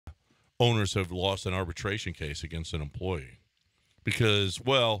owners have lost an arbitration case against an employee because,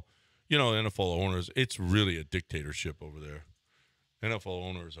 well, NFL owners, it's really a dictatorship over there. NFL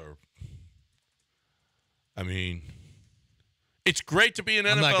owners are, it's great to be an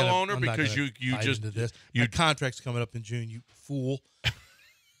NFL owner because you just your contract's coming up in June. You fool,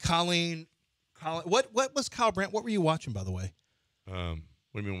 Colleen. What was Kyle Brandt? What were you watching, by the way?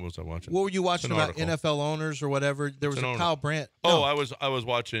 What do you mean? What was I watching? What were you watching about article. NFL owners or whatever? There was a Kyle Brandt. No. Oh, I was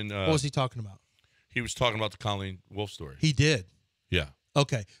watching. What was he talking about? He was talking about the Colleen Wolfe story. He did. Yeah.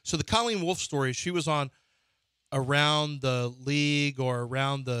 Okay, so the Colleen Wolfe story. She was on Around the League or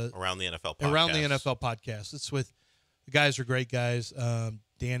Around the NFL podcast. Around the NFL podcast. It's with the guys are great guys.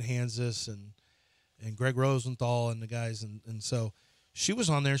 Dan Hansis and Greg Rosenthal and the guys and so. She was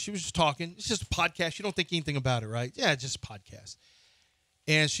on there. She was just talking. It's just a podcast. You don't think anything about it, right? Yeah, just a podcast.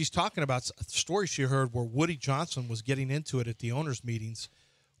 And she's talking about a story she heard where Woody Johnson was getting into it at the owners' meetings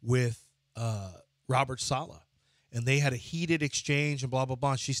with Robert Saleh. And they had a heated exchange and blah, blah,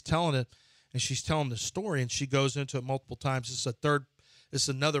 blah. And she's telling it, and she's telling the story, and she goes into it multiple times. It's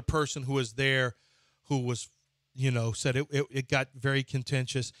another person who was there who was, said it got very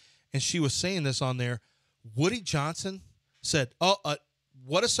contentious. And she was saying this on there. Woody Johnson said,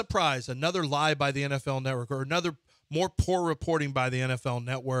 what a surprise, another lie by the NFL Network or another more poor reporting by the NFL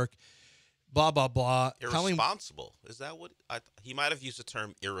Network, blah, blah, blah. Irresponsible. Is that what he might have used the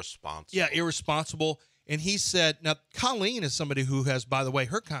term irresponsible? Yeah, irresponsible. And he said, now, Colleen is somebody who has, by the way,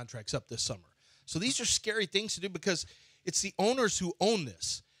 her contract's up this summer. So these are scary things to do because it's the owners who own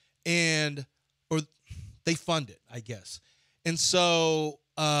this or they fund it, I guess. And so,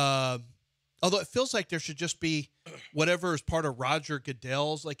 although it feels like there should just be whatever is part of Roger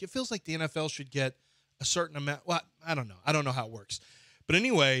Goodell's. Like, it feels like the NFL should get a certain amount. Well, I don't know. I don't know how it works. But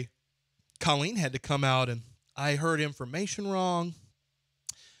anyway, Colleen had to come out, and I heard information wrong.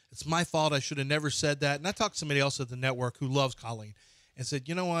 It's my fault. I should have never said that. And I talked to somebody else at the network who loves Colleen and said,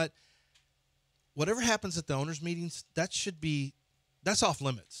 you know what? Whatever happens at the owners' meetings, that's off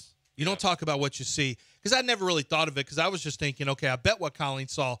limits. You don't talk about what you see. Because I never really thought of it because I was just thinking, okay, I bet what Colleen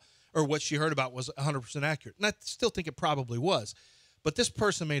saw or what she heard about was 100% accurate. And I still think it probably was. But this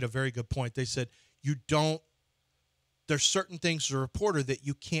person made a very good point. They said, there's certain things as a reporter that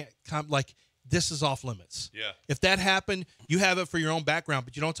you can't, this is off limits. Yeah. If that happened, you have it for your own background,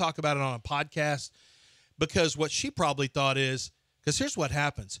 but you don't talk about it on a podcast because what she probably thought is, because here's what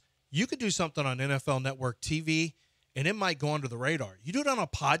happens. You could do something on NFL Network TV and it might go under the radar. You do it on a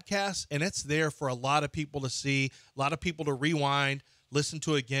podcast and it's there for a lot of people to see, a lot of people to rewind, listen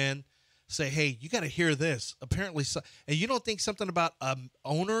to again, say, hey, you got to hear this. Apparently, and you don't think something about an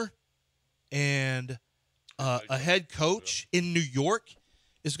owner and a head coach in New York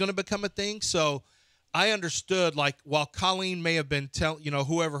is going to become a thing? So I understood, while Colleen may have been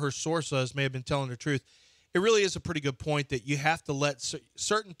whoever her source was may have been telling the truth, it really is a pretty good point that you have to let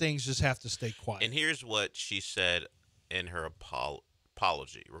certain things just have to stay quiet. And here's what she said in her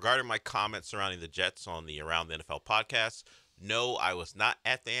apology. Regarding my comments surrounding the Jets on the Around the NFL podcast, no, I was not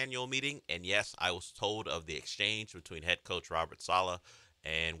at the annual meeting, and yes, I was told of the exchange between head coach Robert Saleh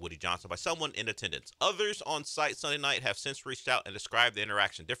and Woody Johnson by someone in attendance. Others on site Sunday night have since reached out and described the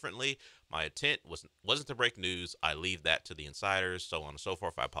interaction differently. My intent wasn't to break news. I leave that to the insiders, so on and so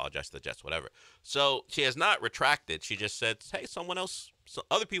forth. I apologize to the Jets, whatever. So she has not retracted. She just said, hey,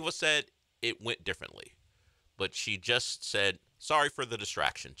 other people said it went differently. But she just said, sorry for the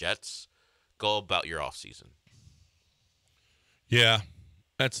distraction, Jets. Go about your offseason. Yeah,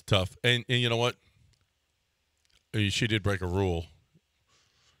 that's tough. And you know what? She did break a rule.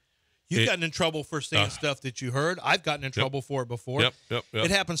 You've gotten in trouble for saying stuff that you heard. I've gotten in trouble for it before. Yep. It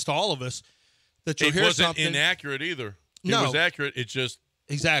happens to all of us. That you hear something. It wasn't inaccurate either. No. It was accurate. It's just.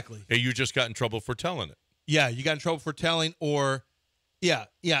 Exactly. You just got in trouble for telling it. Yeah, you got in trouble for telling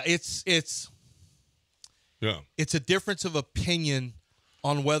it's a difference of opinion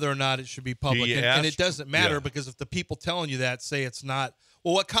on whether or not it should be public. And it doesn't matter because if the people telling you that say it's not.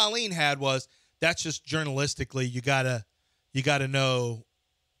 Well, what Colleen had was that's just journalistically you gotta know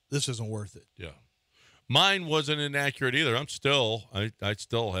this isn't worth it. Yeah. Mine wasn't inaccurate either. I still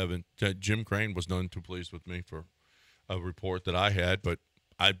haven't. Jim Crane was none too pleased with me for a report that I had, but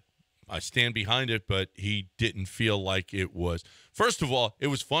I stand behind it, but he didn't feel like it was. First of all, it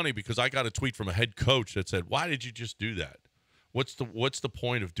was funny because I got a tweet from a head coach that said, why did you just do that? What's the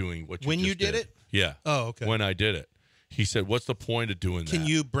point of doing what you when just you did it? Yeah. Oh, okay. When I did it. He said, what's the point of doing that? Can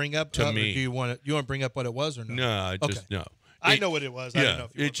you bring up to me? Or do you want to bring up what it was or no? No, no. I know what it was. Yeah, I don't know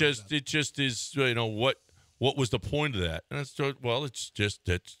if you it just is. What was the point of that? And it's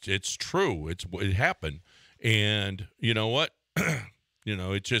it's true. It happened, and you know what?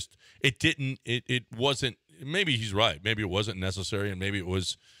 It wasn't. Maybe he's right. Maybe it wasn't necessary, and maybe it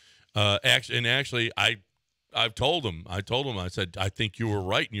was. Actually, I've told him. I said, I think you were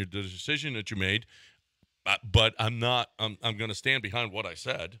right in the decision that you made, but I'm not. I'm going to stand behind what I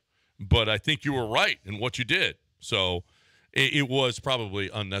said. But I think you were right in what you did. So it was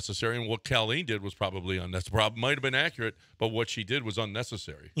probably unnecessary, and what Colleen did was probably unnecessary. Might have been accurate, but what she did was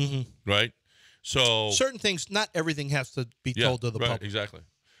unnecessary. Right. So certain things, not everything has to be told to the public. Exactly.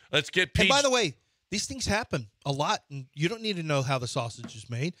 Let's get Pete. And by the way, these things happen a lot, and you don't need to know how the sausage is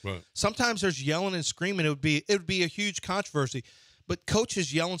made. Right. Sometimes there's yelling and screaming. It would be a huge controversy, but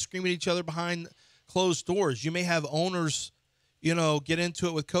coaches yell and scream at each other behind closed doors. You may have owners, get into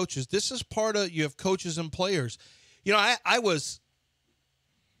it with coaches. This is part of, you have coaches and players. I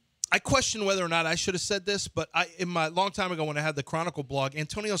question whether or not I should have said this, but in my long time ago when I had the Chronicle blog,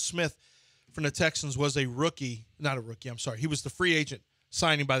 Antonio Smith from the Texans was he was the free agent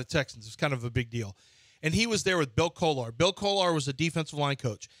signing by the Texans. It's kind of a big deal. And he was there with Bill Kolar. Bill Kolar was a defensive line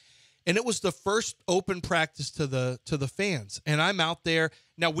coach. And it was the first open practice to the fans. And I'm out there.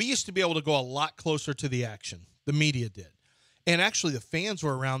 Now, we used to be able to go a lot closer to the action. The media did. And actually, the fans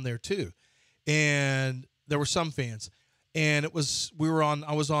were around there too. And there were some fans. And I was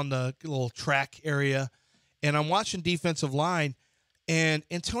on the little track area. And I'm watching defensive line. And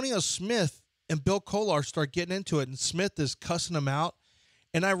Antonio Smith and Bill Kolar start getting into it. And Smith is cussing him out.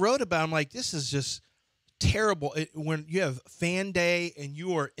 And I wrote about him like, this is just terrible. When you have fan day and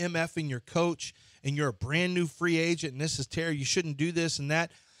you are MFing your coach and you're a brand new free agent and this is terrible, you shouldn't do this and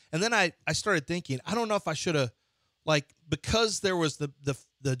that. And then I started thinking, I don't know if I should have, because there was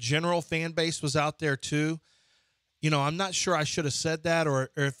the general fan base was out there too, I'm not sure I should have said that or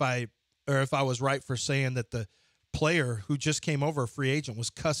if I was right for saying that the player who just came over, a free agent, was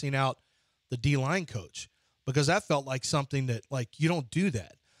cussing out the D-line coach. Because that felt like something that, you don't do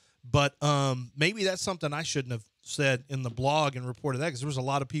that. But maybe that's something I shouldn't have said in the blog and reported that, because there was a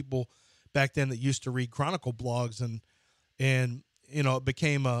lot of people back then that used to read Chronicle blogs, and it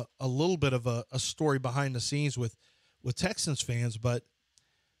became a little bit of a story behind the scenes with Texans fans. But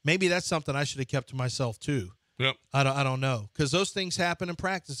maybe that's something I should have kept to myself too. Yep. I don't know, because those things happen in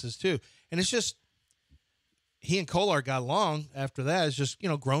practices too. And it's just he and Kolar got along after that. It's just,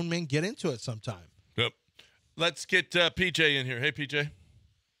 grown men get into it sometime. Yep. Let's get PJ in here. Hey, PJ.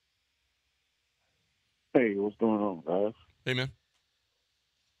 Hey, what's going on, guys? Hey, man.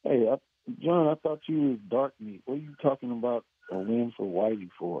 Hey, John, I thought you was dark meat. What are you talking about a win for Whitey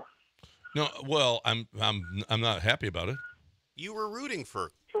for? No, well, I'm not happy about it. You were rooting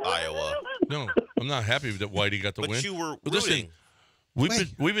for Iowa. No, I'm not happy that Whitey got the win. But you were rooting. Listen,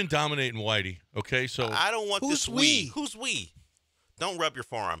 we've been dominating Whitey. Okay, so I don't want who's this we? Who's we? Don't rub your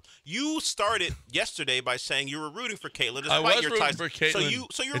forearm. You started yesterday by saying you were rooting for Caitlin. I was your rooting ties. for Caitlin.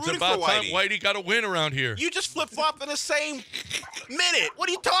 So you're it's rooting about for time Whitey. Whitey got a win around here. You just flip-flopped in the same minute. What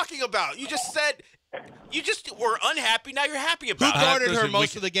are you talking about? You just said you just were unhappy. Now you're happy Who about it. guarded her listen,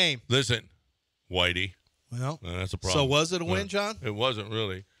 most of the game? Listen, Whitey. Well, that's a problem. So was it a win, John? It wasn't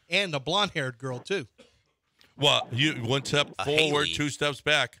really. And the blonde-haired girl too. Well, you one step forward, Haley. 2 steps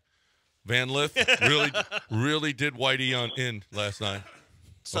back. Van Lith really did Whitey in last night.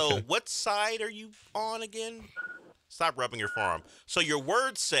 So Okay. what side are you on again? Stop rubbing your forearm. So your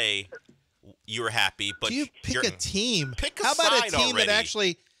words say you were happy, but Do you pick you're- a team? Pick a How about side a team already. that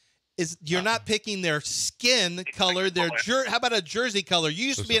actually is? You're not picking their skin color. How about a jersey color? You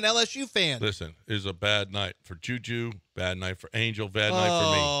used to be an LSU fan. Listen, it was a bad night for Juju, bad night for Angel, bad night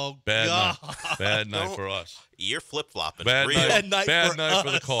for Oh, me. Bad God. night. Bad night Don't- for us. You're flip-flopping. Bad Real. night. Bad night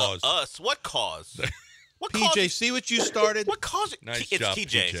for the us. cause. Us. What cause? What PJ, cause? see what you started. What cause? Nice It's job,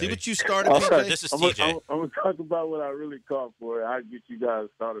 TJ. PJ. See what you started, All PJ. right. This is I'm TJ. going to talk about what I really caught for it. I'll get you guys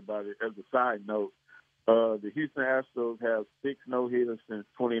thought about it. As a side note, the Houston Astros have 6 no-hitters since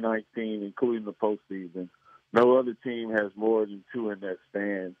 2019, including the postseason. No other team has more than 2 in that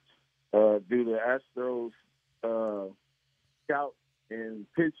span. Do the Astros scout and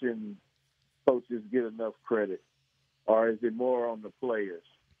pitching coaches get enough credit, or is it more on the players?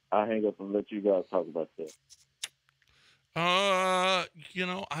 I'll hang up and let you guys talk about that. I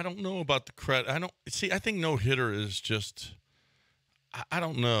don't know about the credit. I think no hitter is just. I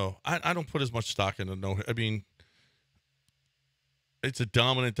don't know. I don't put as much stock into no. I mean, it's a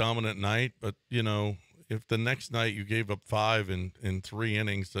dominant night, but if the next night you gave up 5 in 3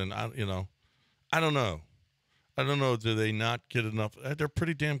 innings, then I don't know. I don't know. Do they not get enough? They're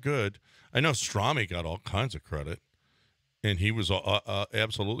pretty damn good. I know Strami got all kinds of credit, and he was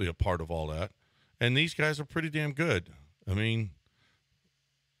absolutely a part of all that. And these guys are pretty damn good. I mean,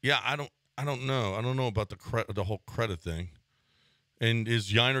 yeah, I don't know. I don't know about the whole credit thing. And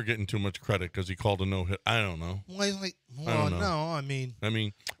is Yiner getting too much credit because he called a no-hit? I don't know. Well, he's like, I don't know. no, I mean,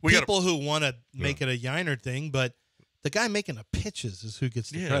 we people who want to make it a Yiner thing, but the guy making the pitches is who gets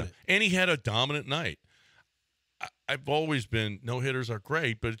the credit. And he had a dominant night. I've always been no-hitters are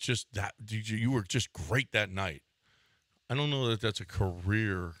great, but it's just that you were just great that night. I don't know that that's a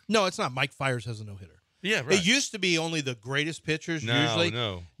career. No, it's not. Mike Fiers has a no-hitter. Yeah, right. It used to be only the greatest pitchers usually.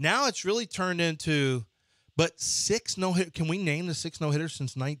 No. Now it's really turned into, but 6 no-hitters. Can we name the 6 no-hitters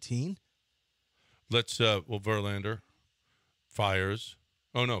since 19? Let's, Verlander, Fiers.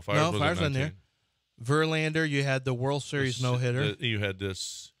 Oh, no, Fiers was Fiers at 19. in there. Verlander, you had the World Series no-hitter. You had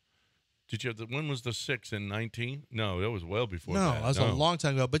this. Did you have when was the 6 in 19? No, that was well before No, that. that was a long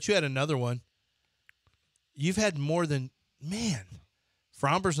time ago. But you had another one. You've had more than,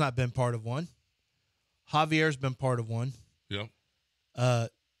 Fromber's not been part of one. Javier's been part of one. Yeah.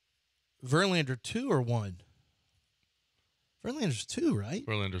 Verlander 2 or 1? Verlander's 2, right?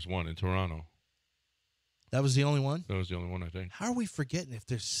 Verlander's 1 in Toronto. That was the only one? That was the only one, I think. How are we forgetting if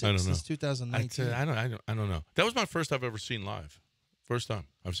there's 6 I don't know. since 2019? I don't know. That was my first I've ever seen live. First time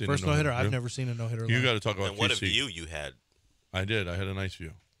I've seen First a no-hitter. I've never seen a no-hitter You live. got to talk about And what QC. a view you had. I did. I had a nice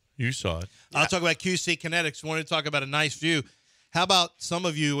view. You saw it. I'll talk about QC Kinetics. Want to talk about a nice view. How about some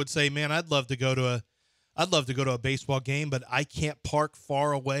of you would say, man, I'd love to go to a baseball game, but I can't park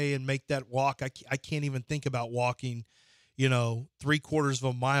far away and make that walk. I can't even think about walking, 3/4 of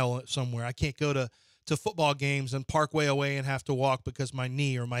a mile somewhere. I can't go to football games and park way away and have to walk because my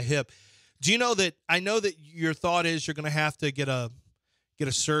knee or my hip. Do you know that I know that your thought is you're going to have to get a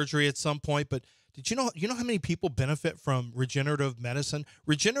surgery at some point, but did you know how many people benefit from regenerative medicine?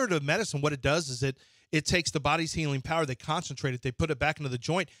 Regenerative medicine, what it does is it takes the body's healing power, they concentrate it, they put it back into the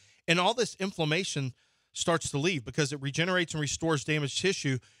joint, and all this inflammation starts to leave because it regenerates and restores damaged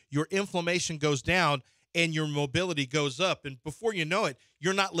tissue. Your inflammation goes down and your mobility goes up. And before you know it,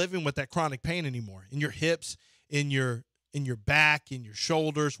 you're not living with that chronic pain anymore in your hips, in your back, in your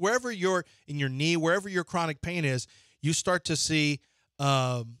shoulders, wherever in your knee, wherever your chronic pain is, you start to see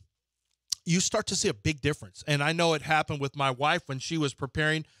a big difference. And I know it happened with my wife when she was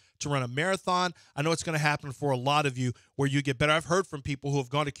preparing to run a marathon. I know it's going to happen for a lot of you where you get better. I've heard from people who have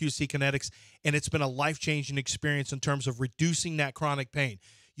gone to QC Kinetics, and it's been a life-changing experience in terms of reducing that chronic pain.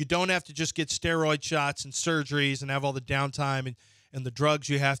 You don't have to just get steroid shots and surgeries and have all the downtime and the drugs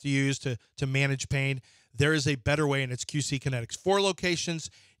you have to use to manage pain. There is a better way, and it's QC Kinetics. 4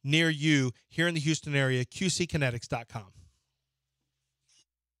 locations near you here in the Houston area, qckinetics.com.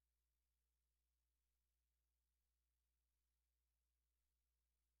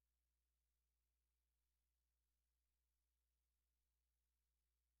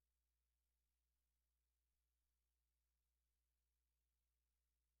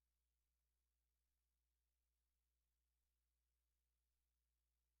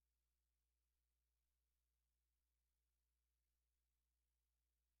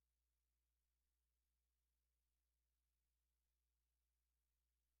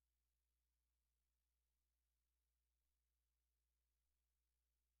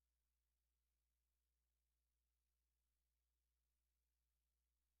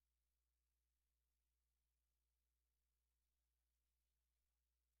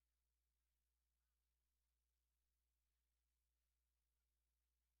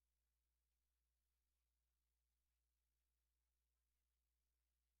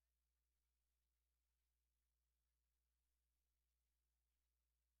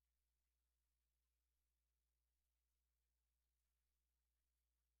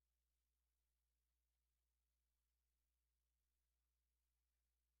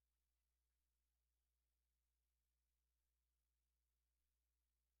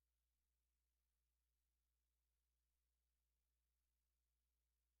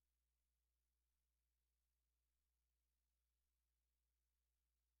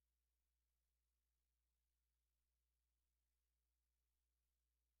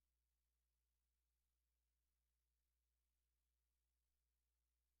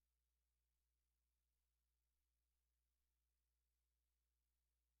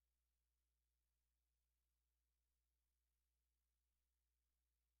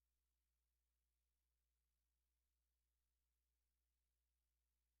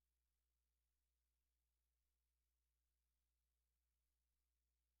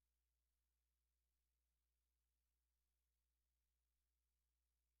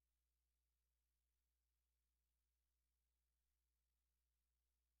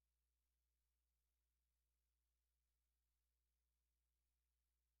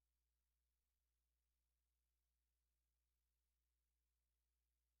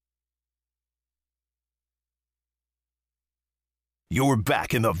 You're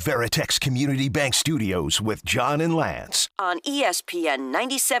back in the Veritex Community Bank Studios with John and Lance. On ESPN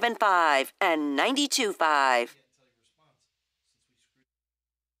 97.5 and 92.5.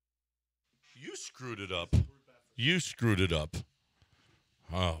 You screwed it up. You screwed it up.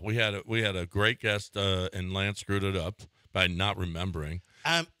 We had a great guest, and Lance screwed it up by not remembering.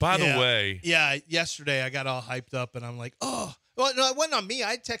 By the way. Yeah, yesterday I got all hyped up, and I'm like, oh. Well, no, it wasn't on me.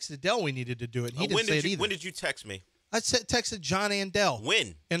 I texted Dell we needed to do it, and he didn't say it either. When did you text me? I texted John and Dell.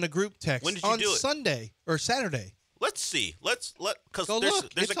 When? In the group text. When did you do it? On Sunday or Saturday. Let's see. Because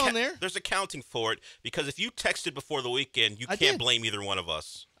it's on there. There's accounting for it. Because if you texted before the weekend, you can't blame either one of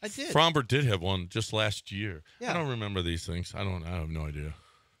us. I did. Fromber did have one just last year. Yeah. I don't remember these things. I have no idea.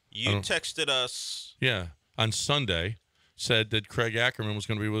 You texted us. Yeah, on Sunday. Said that Craig Ackerman was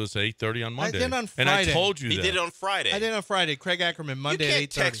going to be with us at 8:30 on Monday. I did on Friday. And I told you He that. did it on Friday. I did on Friday. Craig Ackerman, Monday at 8:30. You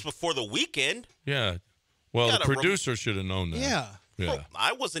can't text before the weekend. Yeah. Well, the producer should have known that. Yeah. Yeah. Well,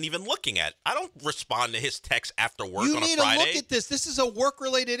 I wasn't even looking at. I don't respond to his text after work you on a Friday. need to look at this. This is a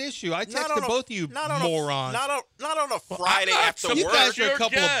work-related issue. I texted both of you morons. Not on a Friday after work. You guys are a Your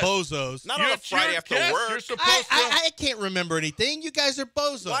couple guest. of bozos. Not on a Friday after guest. work. You're supposed I can't remember anything. You guys are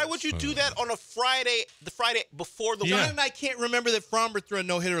bozos. Why would you do that on a Friday? The Friday before the John week. and I can't remember that Fromber threw a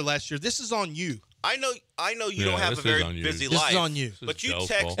no-hitter last year. This is on you. I know you don't have a this very is on you. busy This life. is on you. But This you is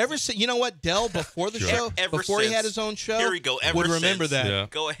Dell's text fault. You know what? Dell, before the show, before he had his own show, Here we go. Ever would remember since. that. Yeah.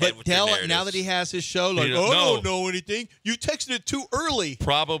 Go ahead But with Dell, your narratives. now that he has his show, like, He I doesn't know. don't know anything. You texted it too early.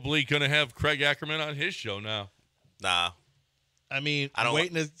 Probably going to have Craig Ackerman on his show now. Nah. I mean, I don't- I'm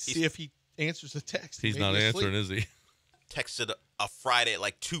waiting to see if he answers the text. He's Maybe not he's answering, asleep. is he? Texted a Friday at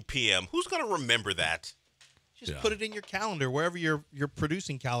like 2 p.m. Who's going to remember that? Just Yeah. put it in your calendar, wherever your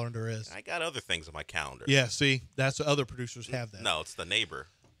producing calendar is. I got other things on my calendar. Yeah, see, that's what other producers have that. No, it's the neighbor.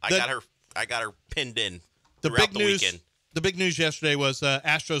 I The- got her pinned in The throughout big the news. weekend. The big news yesterday was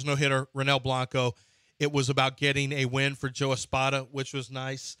Astros no hitter Ronel Blanco. It was about getting a win for Joe Espada, which was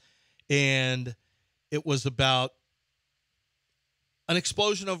nice, and it was about an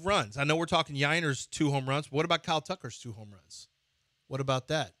explosion of runs. I know we're talking Yiner's 2 home runs, but what about Kyle Tucker's 2 home runs? What about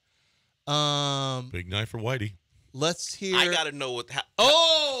that? Big night for Whitey. Let's hear. I got to know what. Thank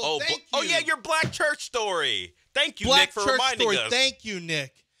Oh you. yeah, your Black Church story. Thank you, Black Nick, for Church reminding story. us. Thank you,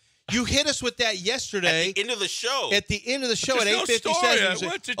 Nick. You hit us with that yesterday. At the end of the show. At the end of the show There's at no 8:57. story. you I said,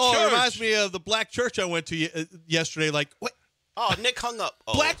 went to It church." reminds me of the Black Church I went to yesterday. Like, what? Oh, Nick hung up.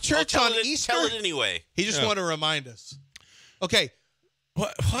 Oh. Black Church tell on it, Easter? Tell it anyway. He just Yeah. wanted to remind us. Okay,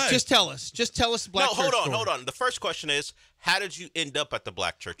 What? just tell us. Just tell us the Black No, Church hold story. on. The first question is, how did you end up at the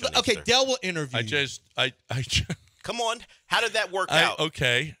Black Church on Okay, Easter? Dell will interview I you. just, Come on. How did that work out?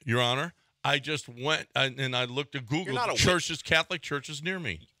 okay, Your Honor. I just went and I looked at Google not a churches, Catholic churches near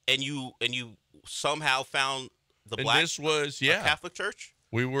me. And you somehow found the And Black this was, a yeah. Catholic church?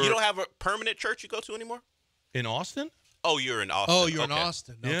 We were You don't have a permanent church you go to anymore? in Austin? Oh, you're in Austin. Oh, you're in Okay.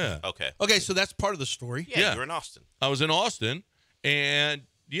 Austin. Okay. Yeah. Okay. Okay, so that's part of the story. Yeah, you're in Austin. I was in Austin, and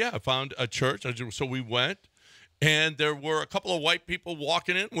yeah, I found a church. So we went, and there were a couple of white people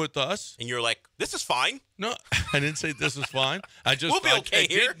walking in with us. And you're like, this is fine. No, I didn't say this is fine. I just We'll be okay I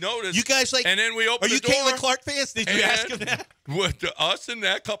here. did notice. You guys like? and then we Are opened you the door. Caitlin Clark fans? Did you ask him and that? With us and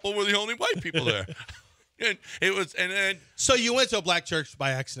that couple were the only white people there. And it was, and then So you went to a Black Church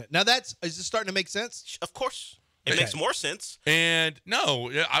by accident. Now is this starting to make sense? Of course. It Okay. makes more sense. and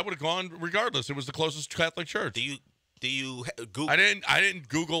no, I would have gone regardless. It was the closest Catholic church. Do you Google? I didn't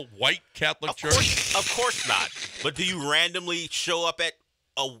Google white Catholic church. Of course not. But do you randomly show up at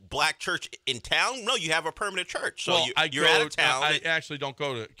a Black church in town? No, you have a permanent church. So Well, you're out of town. I actually don't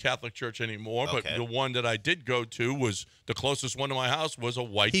go to Catholic church anymore, but Okay. the one that I did go to was the closest one to my house was a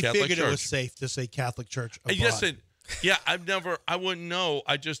white He Catholic figured church. it was safe to say Catholic Church. Abroad. Listen, yeah, I wouldn't know.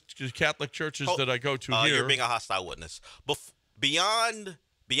 I just Catholic churches that I go to here. You're being a hostile witness.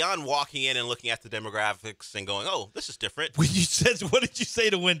 Beyond walking in and looking at the demographics and going, oh, this is different. When you said, what did you say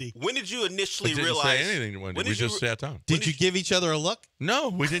to Wendy? When did you initially I didn't realize? say anything to Wendy. when We did you just sat down. Did you give each other a look? No,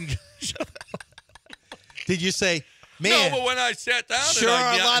 we didn't. Did you say, No, man, but when I sat down, sure and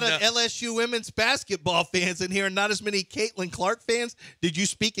are I, a lot of LSU women's basketball fans in here and not as many Caitlin Clark fans? Did you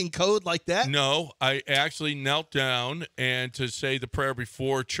speak in code like that? No, I actually knelt down and to say the prayer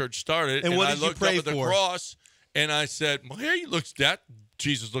before church started. And what I did you looked pray up at the for? cross and I said, well, hey,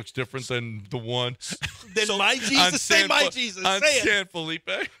 Jesus looks different than the one. Then my on Jesus, say San my Fe- Jesus. on Say it. San Felipe.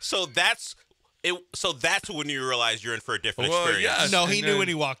 So that's it. So that's when you realize you're in for a different Well, experience. yes. No, And he knew then- when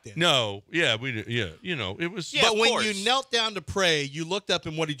he walked in. No, yeah, we did. Yeah, it was. Yeah, But of when course. you knelt down to pray, you looked up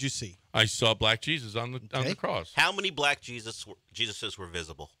and what did you see? I saw black Jesus on the Okay. cross. How many Black Jesuses were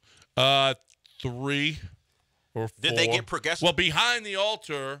visible? 3. or 4. Did they get progressive? Well, behind the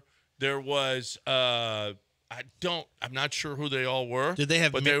altar, there was I'm not sure who they all were. Did they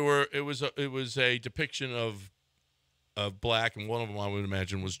have? But it was a depiction of black, and one of them I would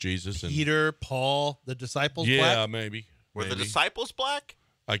imagine was Jesus. And Peter, Paul, the disciples. yeah, black? maybe. Were the disciples black?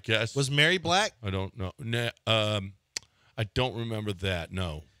 I guess. Was Mary black? I don't know. I don't remember that.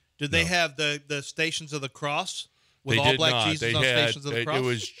 No. Did they have the Stations of the Cross with They all did black not. Jesus They on had, Stations of the Cross? It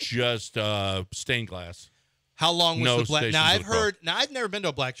was just stained glass. How long was No the black? Stations Now of I've the Cross. heard. Now I've never been to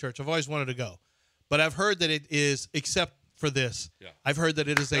a black church. I've always wanted to go, but I've heard that it is, except for this. Yeah. I've heard that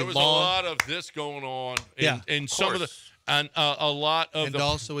it is There a was long. a lot of this going on. Yeah. And some of the and a lot of And the,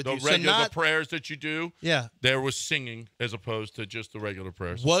 also with the you. So regular not- prayers that you do. Yeah. There was singing as opposed to just the regular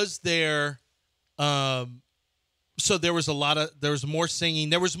prayers. Was there? So there was there was more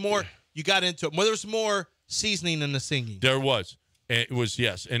singing. There was more. You got into it. Well, there was more seasoning in the singing. There was. It was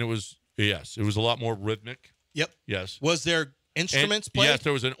It was a lot more rhythmic. Yep. Yes. Was there instruments And, played? yes,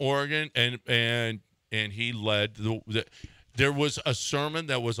 there was an organ, and he led there was a sermon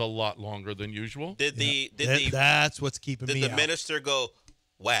that was a lot longer than usual. That's what's keeping me Did the out. minister go,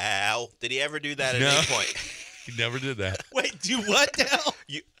 wow? Did he ever do that at No. any point? He never did that. Wait, do what now?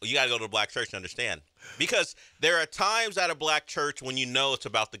 You got to go to a black church to understand. Because there are times at a black church when you know it's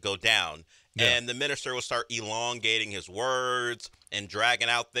about to go down, and the minister will start elongating his words and dragging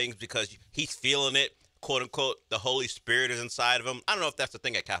out things because he's feeling it, quote unquote. The Holy Spirit is inside of him. I don't know if that's the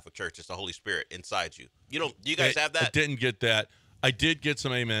thing at Catholic Church. It's the Holy Spirit inside you. Do you guys have that? I didn't get that. I did get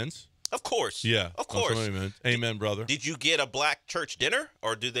some amens. Of course. Yeah. Of course. Some amens. Amen, brother. Did you get a black church dinner,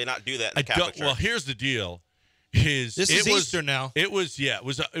 or do they not do that in the Catholic Church? Well, here's the deal. This is Easter now. It was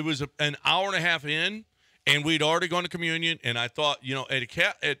an hour and a half in, and we'd already gone to communion. And I thought,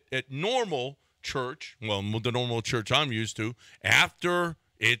 at normal church, well, the normal church I'm used to, after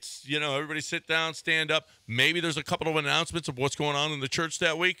it's everybody sit down, stand up. Maybe there's a couple of announcements of what's going on in the church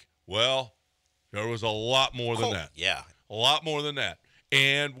that week. Well, there was a lot more than that. Yeah. A lot more than that.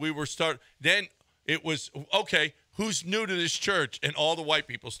 And we were then it was, okay, who's new to this church? And all the white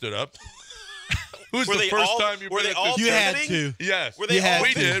people stood up. Who's Were the they first all- time you've were been they at all this You church? had visiting? to. Yes. Were they You had all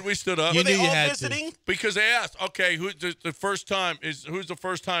We to. did. We stood up. You Were knew they you all had to. visiting? Because they asked, okay, who's the first time who's the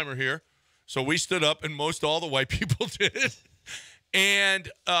first timer here? So we stood up, and most all the white people did. And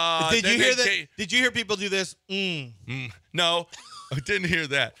Did then you hear they that? Did you hear people do this? No, I didn't hear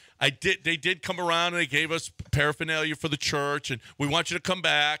that. I did. They did come around and they gave us paraphernalia for the church, and we want you to come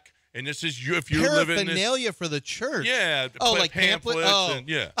back. And this is you if you live in this. Paraphernalia for the church. Yeah. Oh, like pamphlets. Oh, and,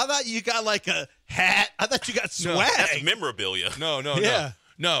 yeah. I thought you got like a hat. I thought you got No, swag. That's memorabilia. No. Yeah.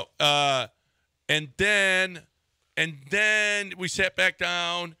 No. And then we sat back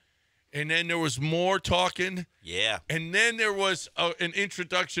down, and then there was more talking. Yeah. And then there was an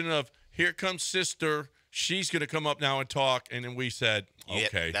introduction of, here comes sister. She's going to come up now and talk. And then we said, Yeah,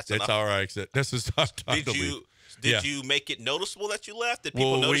 okay, that's that's enough. all right. This is our time to leave. Did you make it noticeable that you left? Did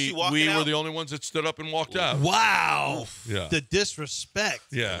people notice you walking we out? were the only ones that stood up and walked out. Wow. Yeah. The disrespect.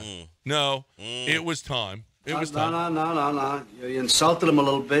 Yeah. No, it was time. It was time. No. You insulted him a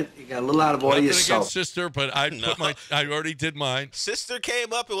little bit. You got a little out of order Nothing yourself. against sister, but I already did mine. Sister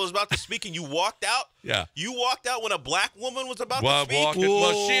came up and was about to speak, and you walked out? Yeah. You walked out when a black woman was about Well, to speak?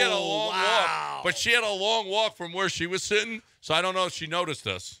 well, she had a long wow. walk, but she had a long walk from where she was sitting, so I don't know if she noticed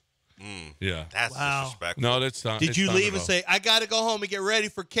us. Yeah. That's Wow. disrespectful. No, that's not. Did it's you time leave to and go. say, I got to go home and get ready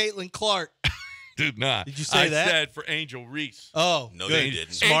for Caitlin Clark? Did not. Did you say that? I said for Angel Reese. Oh, No, good. they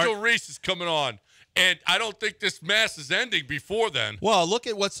didn't. Smart. Angel Reese is coming on, and I don't think this mass is ending before then. Well, look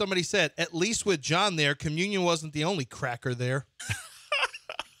at what somebody said. At least with John there, communion wasn't the only cracker there.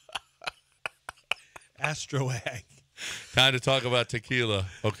 Astroag. Time to talk about tequila,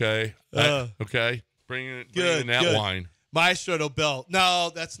 okay? Okay? Bring in that good. wine. Maestro Nobel.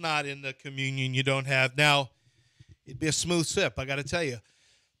 No, that's not in the communion. You don't have. Now, it'd be a smooth sip, I got to tell you.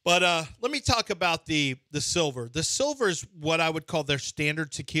 But let me talk about the silver. The silver is what I would call their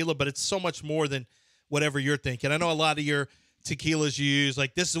standard tequila, but it's so much more than whatever you're thinking. I know a lot of your tequilas you use,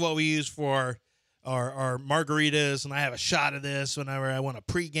 like this is what we use for our margaritas, and I have a shot of this whenever I want a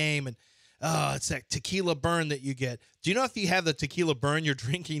pregame, and it's that tequila burn that you get. Do you know if you have the tequila burn, you're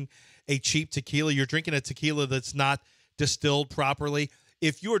drinking a cheap tequila? You're drinking a tequila that's not distilled properly.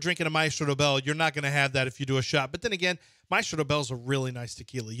 If you are drinking a Maestro Nobel, you're not going to have that if you do a shot. But then again, Maestro Nobel is a really nice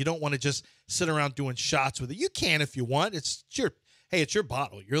tequila. You don't want to just sit around doing shots with it. You can if you want. It's your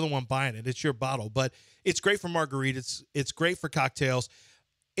bottle. You're the one buying it. It's your bottle. But it's great for margaritas. It's great for cocktails.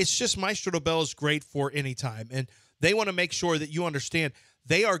 It's just Maestro Nobel is great for any time. And they want to make sure that you understand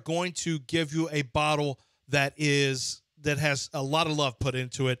they are going to give you a bottle that has a lot of love put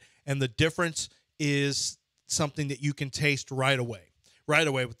into it. And the difference is something that you can taste right away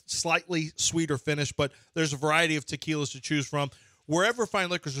with slightly sweeter finish, but there's a variety of tequilas to choose from. Wherever fine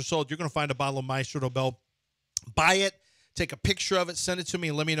liquors are sold, you're going to find a bottle of Maestro Dobel. Buy it, take a picture of it, send it to me,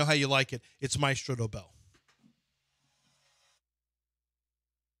 and let me know how you like it. It's Maestro Dobel.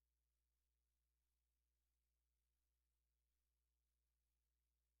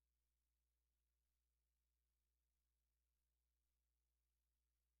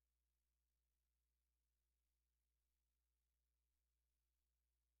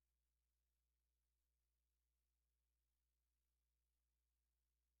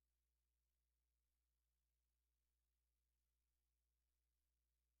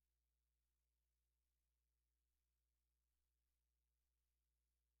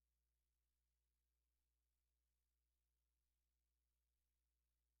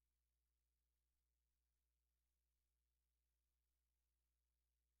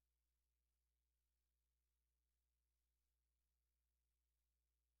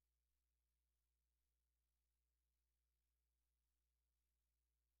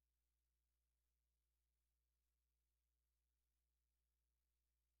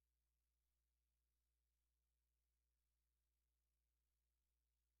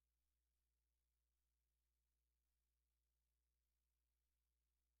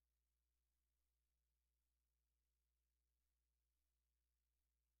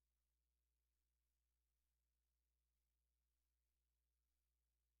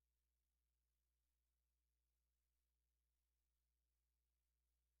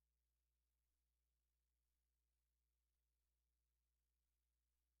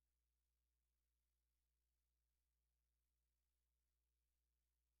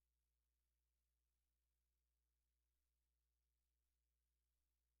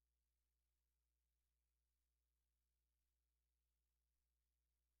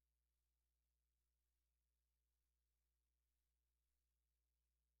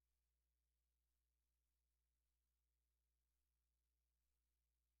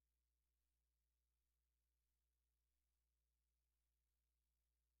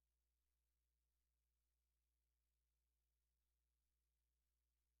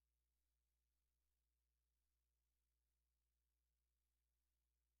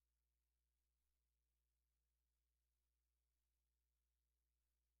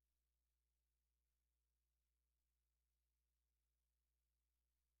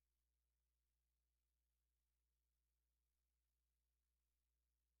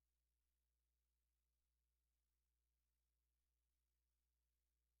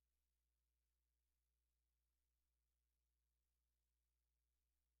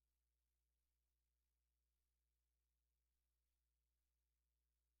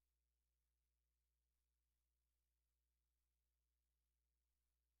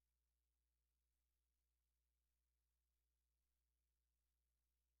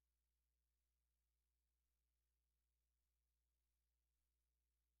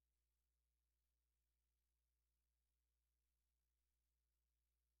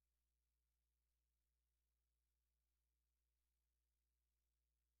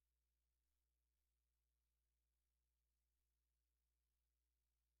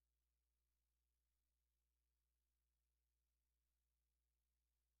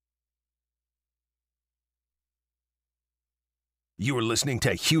 You are listening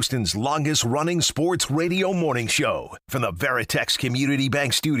to Houston's longest-running sports radio morning show. From the Veritex Community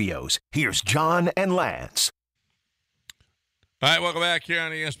Bank Studios, here's John and Lance. All right, welcome back here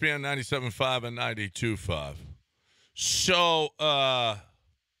on ESPN 97.5 and 92.5. So,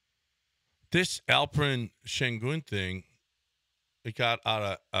 this Alperen Sengun thing, it got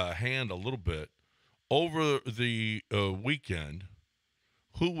out of hand a little bit. Over the weekend,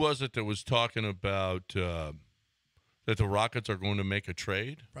 who was it that was talking about that the Rockets are going to make a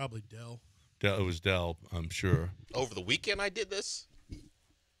trade? Probably Dell. It was Dell, I'm sure. Over the weekend I did this?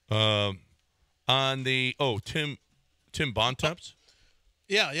 On the, Tim Bontemps?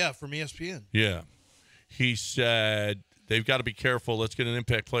 Yeah, from ESPN. Yeah. He said they've got to be careful. Let's get an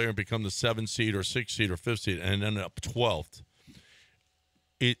impact player and become the 7th seed or 6th seed or 5th seed and end up 12th.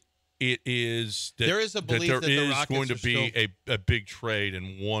 It is that there is a belief that that there the is Rockets going to are be a big trade,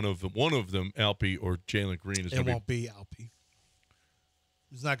 and one of them, Alpi or Jalen Green, is going to be. It won't be Alpi.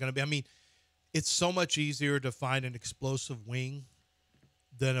 It's not going to be. I mean, it's so much easier to find an explosive wing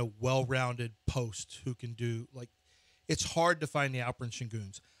than a well-rounded post who can do like. It's hard to find the Alperen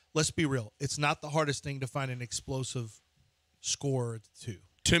Senguns. Let's be real. It's not the hardest thing to find an explosive scorer too.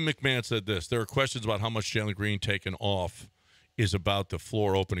 Tim McMahon said this: there are questions about how much Jalen Green taken off is about the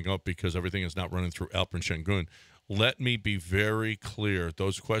floor opening up because everything is not running through Alperen Sengun. let me be very clear.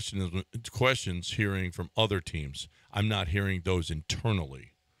 Those questions hearing from other teams. I'm not hearing those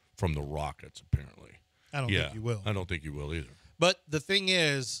internally from the Rockets, apparently. I don't think you will. I don't think you will either. But the thing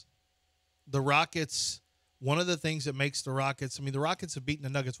is, the Rockets, one of the things that makes the Rockets, the Rockets have beaten the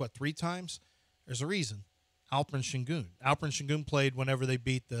Nuggets, 3 times? There's a reason. Alperen Şengün played whenever they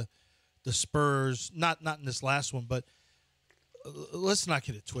beat the Spurs, not in this last one, but let's not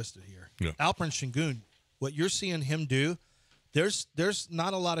get it twisted here. Yeah. Alperen Şengün, what you're seeing him do, there's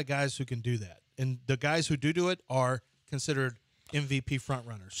not a lot of guys who can do that. And the guys who do it are considered MVP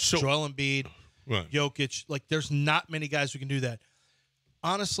frontrunners. So, Joel Embiid, right. Jokic, there's not many guys who can do that.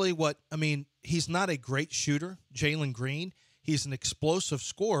 Honestly, he's not a great shooter, Jalen Green. He's an explosive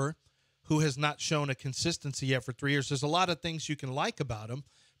scorer who has not shown a consistency yet for 3 years. There's a lot of things you can like about him,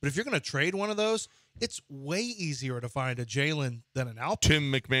 but if you're going to trade one of those, it's way easier to find a Jalen than an Alperen.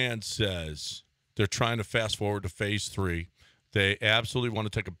 Tim McMahon says they're trying to fast forward to phase 3. They absolutely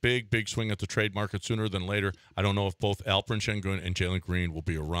want to take a big swing at the trade market sooner than later. I don't know if both Alperen Şengün and Jalen Green will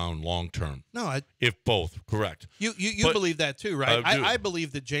be around long term. No, if both, correct. You believe that too, right? I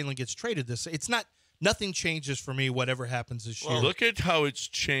believe that Jalen gets traded this. It's not. Nothing changes for me, whatever happens this year. Look at how it's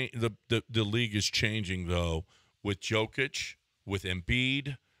changed. The league is changing, though, with Jokic, with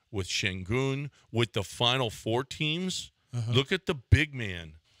Embiid, with Şengün, with the Final Four teams. Look at the big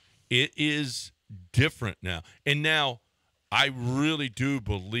man. It is different now. And now I really do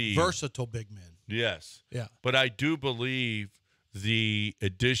believe. Versatile big man. Yes. Yeah. But I do believe the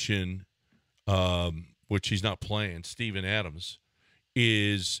addition, which he's not playing, Steven Adams,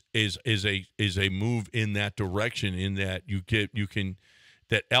 is a move in that direction, in that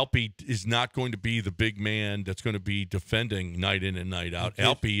that Alpey is not going to be the big man that's going to be defending night in and night out. Okay.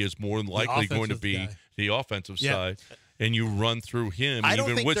 Alpey is more than likely going to be guy. the offensive side, and you run through him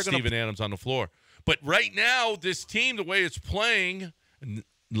even with Steven Adams on the floor. But right now, this team, the way it's playing,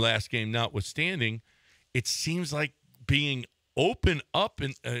 last game notwithstanding, it seems like being opened up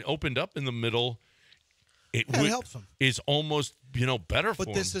in the middle. It helps him. Is almost better for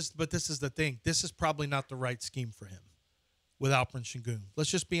him. But this is the thing. This is probably not the right scheme for him with Alperen Şengün. Let's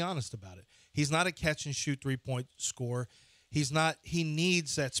just be honest about it. He's not a catch and shoot 3-point scorer. He's not. He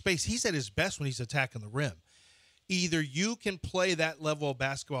needs that space. He's at his best when he's attacking the rim. Either you can play that level of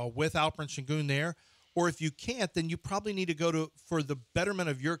basketball with Alperen Şengün there, or if you can't, then you probably need to go to, for the betterment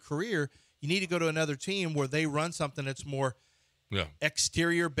of your career, you need to go to another team where they run something that's more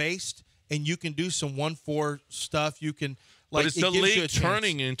exterior based. And you can do some 1-4 stuff. You can, but it's the league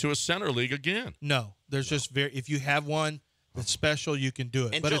turning into a center league again. No, there's just if you have one that's special, you can do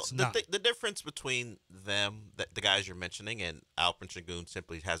it. And but Joe, it's not. The difference between them, the guys you're mentioning, and Alperen Şengün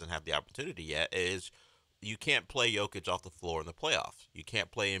simply hasn't had the opportunity yet, is you can't play Jokic off the floor in the playoffs. You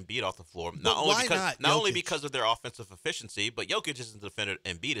can't play Embiid off the floor. Not only because of their offensive efficiency, but Jokic isn't the defender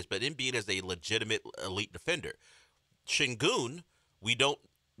Embiid is, but Embiid is a legitimate elite defender. Şengün,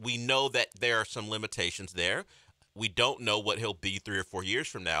 we know that there are some limitations there. We don't know what he'll be 3 or 4 years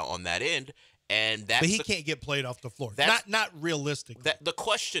from now on that end, and but he can't get played off the floor. Not realistic. The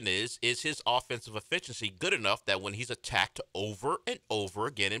question is his offensive efficiency good enough that when he's attacked over and over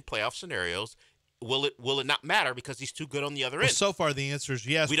again in playoff scenarios, will it not matter because he's too good on the other end? So far, the answer is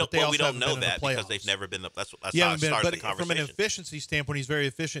yes. We don't know that because they've never been. That's how I started the conversation. From an efficiency standpoint, he's very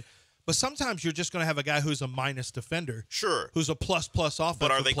efficient. But sometimes you're just going to have a guy who's a minus defender. Sure. Who's a plus offensive player.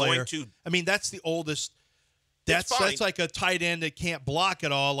 But are they going to? That's the oldest. That's like a tight end that can't block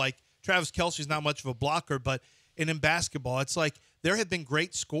at all. Like Travis Kelce's not much of a blocker, but in basketball, it's like there have been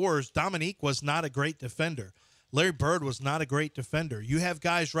great scorers. Dominique was not a great defender. Larry Bird was not a great defender. You have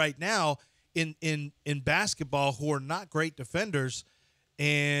guys right now in basketball who are not great defenders,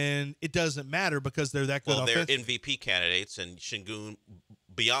 and it doesn't matter because they're that good. Well, they're MVP candidates, and Şengün,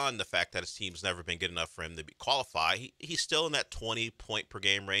 beyond the fact that his team's never been good enough for him to qualify, he's still in that 20-point per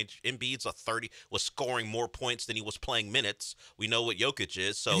game range. Embiid's was scoring more points than he was playing minutes. We know what Jokic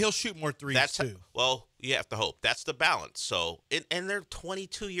is, so and he'll shoot more threes too. Well, you have to hope. That's the balance. So, and they're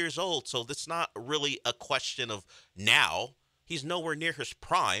 22 years old, so that's not really a question of now. He's nowhere near his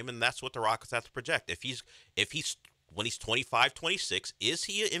prime, and that's what the Rockets have to project. If he's when he's 25, 26, is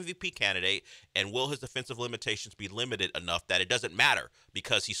he an MVP candidate, and will his defensive limitations be limited enough that it doesn't matter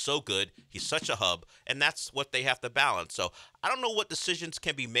because he's so good, he's such a hub, and that's what they have to balance. So I don't know what decisions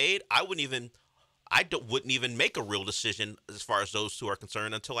can be made. I wouldn't even make a real decision as far as those two are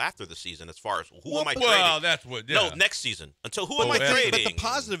concerned until after the season, as far as who am I trading? Well, that's what. Yeah. No, next season. Until who am I trading? But the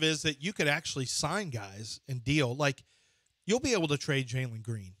positive is that you could actually sign guys and deal. Like, you'll be able to trade Jalen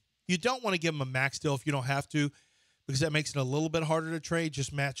Green. You don't want to give him a max deal if you don't have to, because that makes it a little bit harder to trade,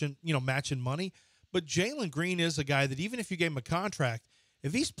 just matching money. But Jalen Green is a guy that even if you gave him a contract,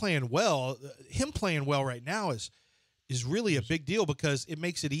 if he's playing well, him playing well right now is really a big deal because it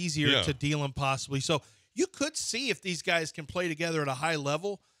makes it easier to deal him possibly. So you could see if these guys can play together at a high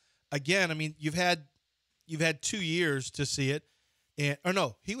level. Again, I mean, you've had 2 years to see it.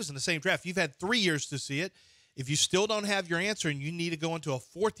 He was in the same draft. You've had 3 years to see it. If you still don't have your answer and you need to go into a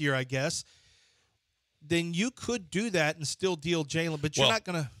fourth year, I guess, then you could do that and still deal Jalen. But you're not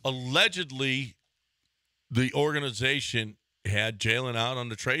going to. Allegedly, the organization had Jalen out on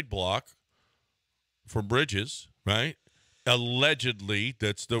the trade block for Bridges, right? Allegedly,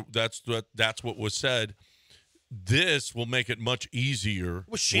 that's what was said. This will make it much easier.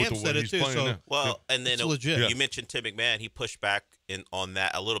 Well, Sham said it too. So well, and then legit. You mentioned Tim McMahon. He pushed back on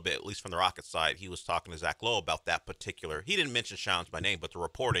that a little bit, at least from the Rockets side. He was talking to Zach Lowe about that particular. He didn't mention Shams by name, but the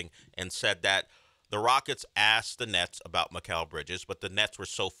reporting, and said that the Rockets asked the Nets about Mikal Bridges, but the Nets were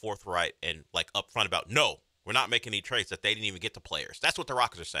so forthright and like upfront about no. We're not making any trades that they didn't even get to players. That's what the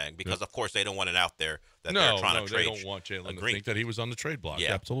Rockets are saying because, of course, they don't want it out there that they're trying to trade. No, they don't want Jalen to think that he was on the trade block.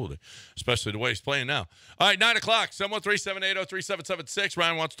 Yeah. Absolutely, especially the way he's playing now. All right, 9 o'clock, 713-780-3776.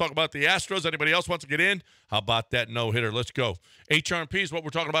 Ryan wants to talk about the Astros. Anybody else wants to get in? How about that no-hitter? Let's go. HRP is what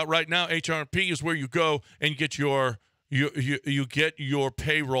we're talking about right now. HRP is where you go and get your you get your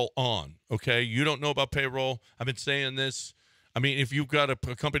payroll on, okay? You don't know about payroll. I've been saying this. I mean, if you've got a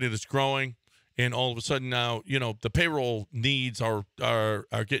company that's growing, and all of a sudden now, the payroll needs are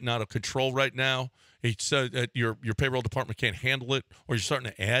getting out of control right now. It's that your payroll department can't handle it, or you're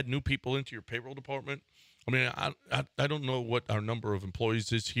starting to add new people into your payroll department. I mean, I don't know what our number of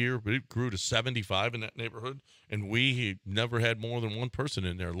employees is here, but it grew to 75 in that neighborhood, and we never had more than one person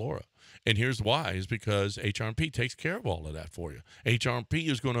in there, Laura. And here's why, is because HRP takes care of all of that for you. HRP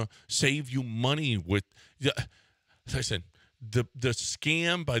is going to save you money with, as I said, the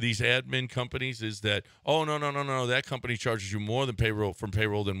scam by these admin companies is that, oh, no, that company charges you more than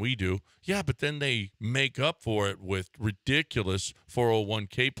payroll than we do. Yeah, but then they make up for it with ridiculous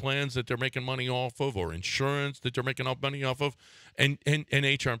 401k plans that they're making money off of, or insurance that they're making money off of. And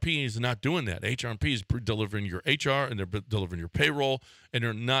HRP is not doing that. HRP is delivering your HR and they're delivering your payroll, and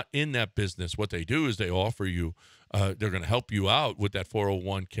they're not in that business. What they do is they offer you they're going to help you out with that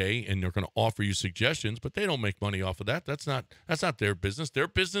 401k, and they're going to offer you suggestions, but they don't make money off of that. That's not their business. Their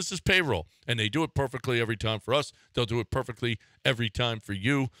business is payroll, and they do it perfectly every time for us. They'll do it perfectly every time for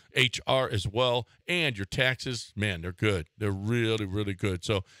you, HR as well, and your taxes. Man, they're good. They're really, really good.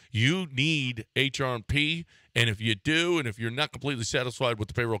 So you need HRP, and if you do, and if you're not completely satisfied with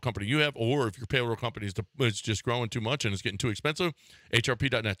the payroll company you have, or if your payroll company is just growing too much and it's getting too expensive,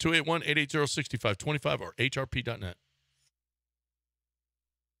 HRP.net, 281-880-6525 or HRP.net.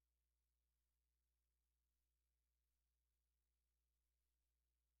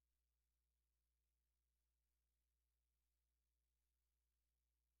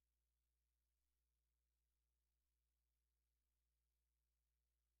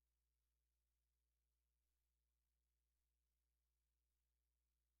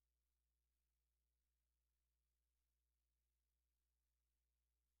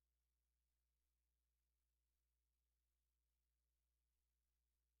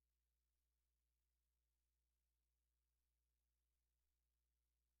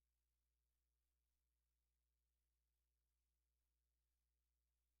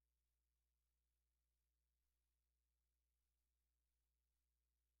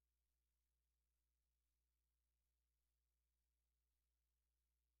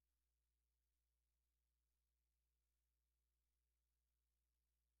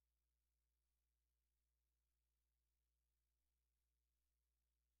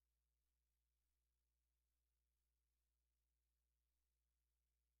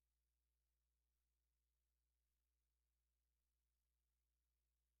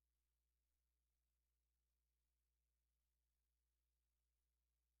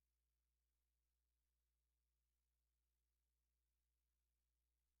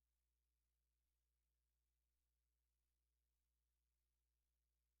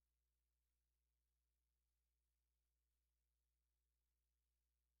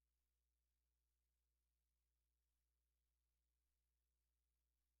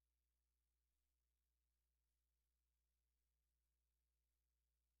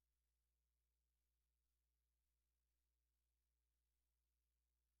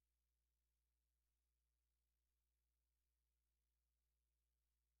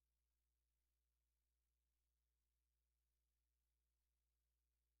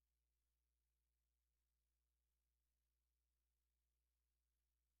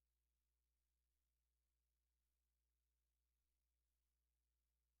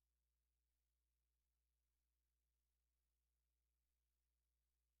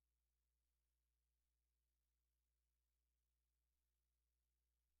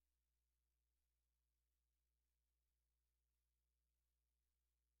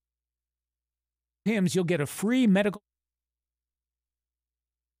 Hymns, you'll get a free medical.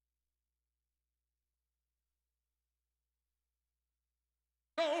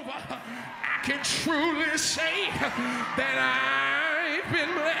 I can truly say that I've been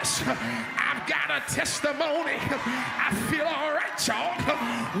blessed. I've got a testimony. I feel all right, y'all.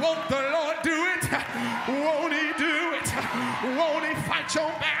 Won't the Lord do it? Won't he do it? Won't he fight your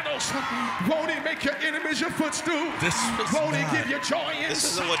battles? Won't he make your enemies your footstool? Won't he give you joy in This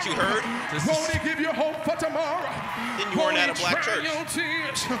isn't what you heard? Won't he give you hope for tomorrow? Then you weren't at a black church. Won't he,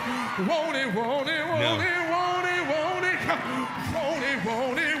 won't he, won't he, won't he, won't he, won't he, won't he,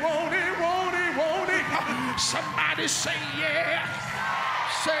 won't he, won't he, won't he? Somebody say yeah.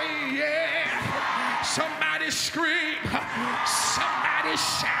 Say yeah. Somebody scream. Somebody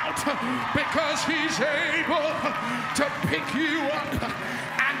shout. Because he's able to pick you up.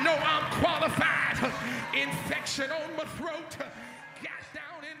 I know I'm qualified. Infection on my throat. Got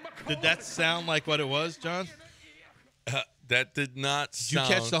down in my colon. Did that sound like what it was, John? That did not sound.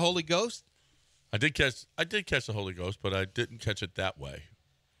 Did you catch the Holy Ghost? I did catch the Holy Ghost, but I didn't catch it that way.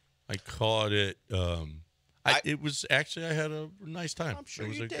 I caught it. It was actually, I had a nice time. I'm sure it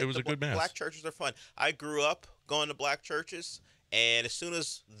was you a, did. It was a good mass. Black churches are fun. I grew up going to black churches, and as soon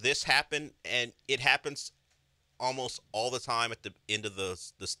as this happened, and it happens almost all the time at the end of the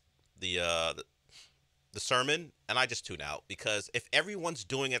sermon, and I just tune out, because if everyone's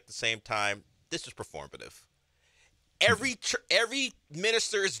doing it at the same time, this is performative. Every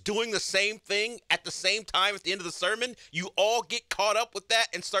minister is doing the same thing at the same time at the end of the sermon. You all get caught up with that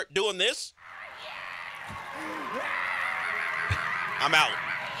and start doing this. I'm out.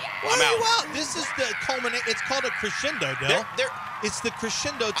 Why are you out? This is the culminate. It's called a crescendo, Del. It's the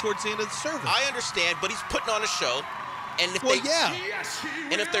crescendo towards the end of the service. I understand, but he's putting on a show, and if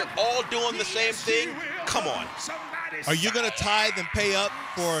if they're all doing the same thing, come on. Are you going to tithe and pay up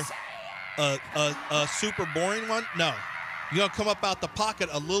for a super boring one? No. You're going to come up out the pocket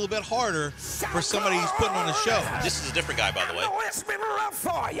a little bit harder for somebody who's putting on a show. This is a different guy, by the way. Oh, it's been rough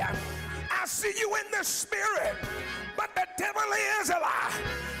for you. I see you in the spirit, but the devil is a lie.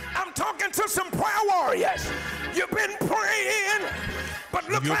 I'm talking to some prayer warriors. You've been praying, but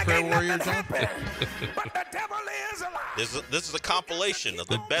look like ain't nothing happening. But the devil is a lie. This is a compilation of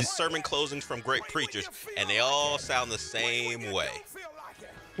the best sermon closings from great preachers, and they all sound the same way.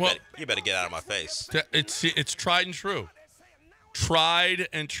 Well, you better get out of my face. It's tried and true. Tried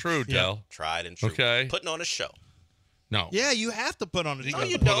and true, Del. Tried and true. Okay. Putting on a show. No. Yeah, you have to put on a show. No,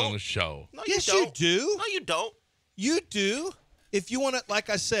 you Put don't. on a show. No, you Yes, don't. you do. No, you don't. You do. If you want to, like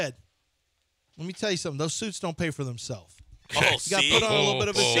I said, let me tell you something. Those suits don't pay for themselves. Oh, You got to put on a little bit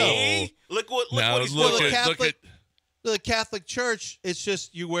of a show. See? Look what he's look doing. at The Catholic Church, it's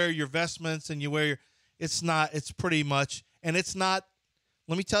just you wear your vestments and you wear your. It's pretty much, and it's not.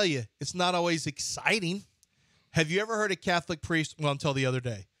 Let me tell you, it's not always exciting. Have you ever heard a Catholic priest, well, until the other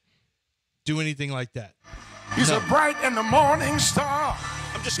day, do anything like that? He's a bright and the morning star.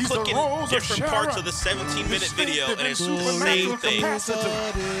 I'm just clicking different parts of the 17-minute video, and it's the same thing.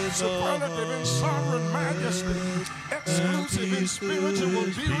 Superlative in sovereign majesty, exclusive in spiritual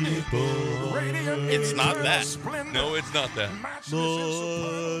beauty, radiant. It's not that. No, it's not that.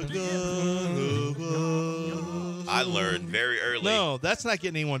 I learned very early. No, that's not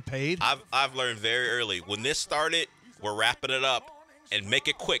getting anyone paid. I've learned very early. When this started, we're wrapping it up, and make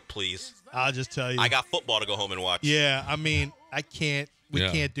it quick, please. I'll just tell you. I got football to go home and watch. Yeah, I mean, I can't. We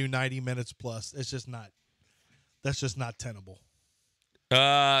can't do 90 minutes plus. It's just not. That's just not tenable.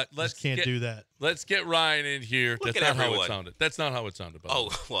 Let's can't do that. Let's get Ryan in here. Look That's at not how everyone. it sounded. That's not how it sounded. By the way.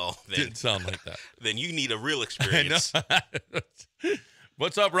 Well, then Didn't sound like that. Then you need a real experience.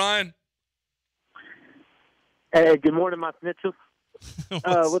 What's up, Ryan? Hey, good morning, my snitches.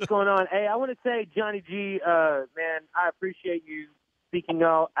 What's going on? Hey, I want to say, Johnny G, man, I appreciate you speaking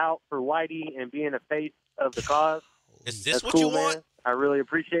out for Whitey and being a face of the cause. Is this That's what cool, you man. want? I really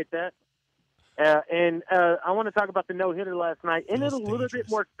appreciate that. And I want to talk about the no-hitter last night. And it's a little bit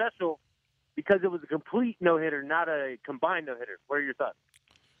more special because it was a complete no-hitter, not a combined no-hitter. What are your thoughts?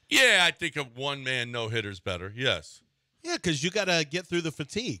 Yeah, I think a one-man no-hitter's better. Yes. Yeah, because you got to get through the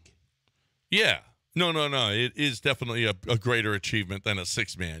fatigue. Yeah. No. It is definitely a greater achievement than a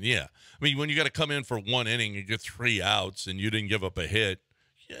six-man. Yeah. I mean, when you got to come in for one inning and get 3 outs and you didn't give up a hit,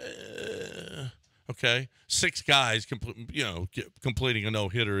 yeah. Okay. 6 guys, completing a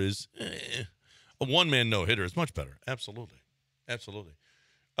no-hitter is a one-man no-hitter is much better. Absolutely.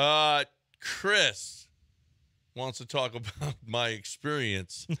 Chris wants to talk about my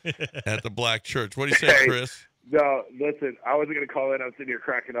experience at the Black Church. What do you say, Chris? No, listen, I wasn't going to call in. I'm sitting here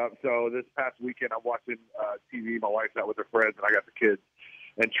cracking up. So this past weekend, I'm watching TV. My wife's out with her friends, and I got the kids.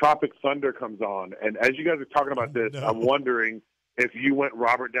 and Tropic Thunder comes on. And as you guys are talking about this, I'm wondering if you went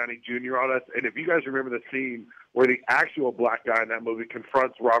Robert Downey Jr. on us, and if you guys remember the scene where the actual black guy in that movie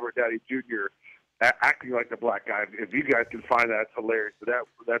confronts Robert Downey Jr. Acting like the black guy. If you guys can find that, it's hilarious. But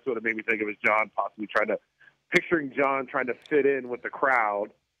that's what it made me think of, is John possibly picturing John trying to fit in with the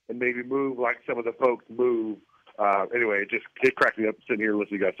crowd and maybe move like some of the folks move. Anyway, it cracked me up sitting here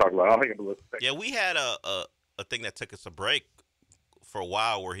listening to you guys talk about it. I'll hang up and listen. Yeah, we had a thing that took us a break for a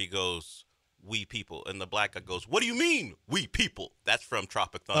while where he goes, "We people," and the black guy goes, "What do you mean, we people?" That's from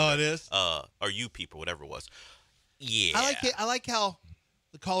Tropic Thunder. Oh, it is? Or you people, whatever it was. Yeah. I like it. I like how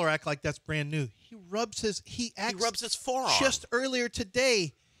the caller act like that's brand new. He rubs his forearm. Just earlier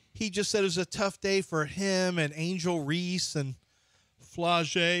today, he just said it was a tough day for him and Angel Reese and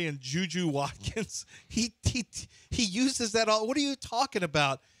Flage and Juju Watkins. He uses that all. What are you talking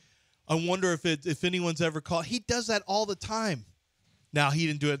about? I wonder if anyone's ever called. He does that all the time. Now, he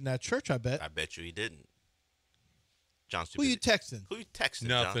didn't do it in that church, I bet. I bet you he didn't. John's Who you texting? Who you texting,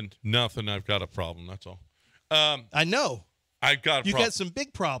 Nothing. John? Nothing. I've got a problem. That's all. I know. I got. You got some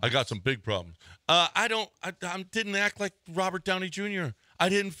big problems. I got some big problems. I didn't act like Robert Downey Jr. I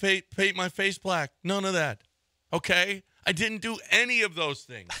didn't paint my face black. None of that. Okay. I didn't do any of those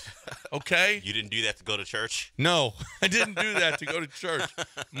things. Okay. You didn't do that to go to church? No, I didn't do that to go to church.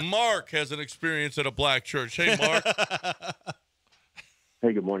 Mark has an experience at a black church. Hey, Mark.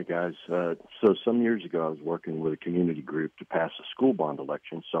 Hey, good morning, guys. So some years ago, I was working with a community group to pass a school bond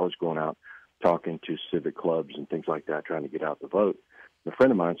election. So I was going out talking to civic clubs and things like that, trying to get out the vote. And a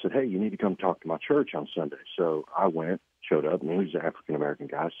friend of mine said, "Hey, you need to come talk to my church on Sunday." So I went, showed up, and he was an African-American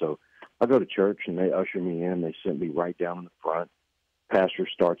guy. So I go to church, and they usher me in. They sent me right down in the front. Pastor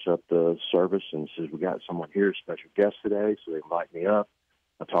starts up the service and says, "We got someone here, special guest today." So they invite me up.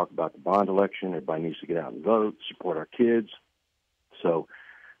 I talk about the bond election. Everybody needs to get out and vote, support our kids. So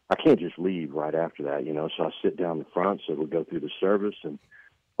I can't just leave right after that, So I sit down in the front, so we go through the service, and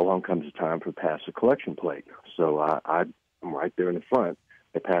along comes the time for pass a collection plate. So I'm right there in the front.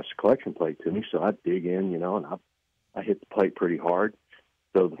 They pass the collection plate to me, so I dig in, and I hit the plate pretty hard.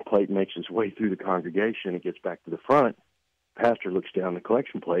 So the plate makes its way through the congregation. It gets back to the front. Pastor looks down the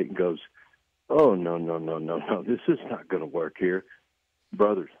collection plate and goes, "Oh, no, this is not going to work here."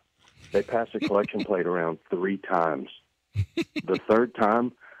 Brothers, they pass the collection plate around 3 times. The third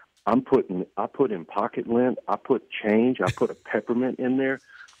time, I put in pocket lint, I put change, I put a peppermint in there.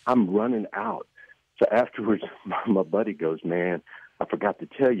 I'm running out. So afterwards, my buddy goes, "Man, I forgot to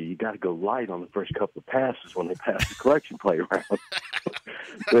tell you, you got to go light on the first couple of passes when they pass the collection plate around."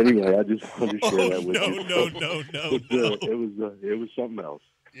 So anyway, I just wanted to share that with you. It was something else.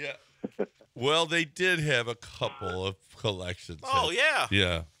 Yeah. Well, they did have a couple of collections. Oh, yeah.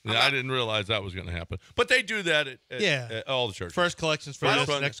 Yeah. I didn't realize that was going to happen. But they do that at all the churches. First collections for this,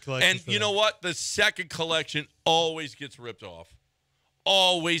 next collection. And you know what? The second collection always gets ripped off.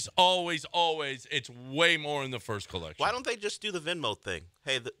 Always. It's way more in the first collection. Why don't they just do the Venmo thing?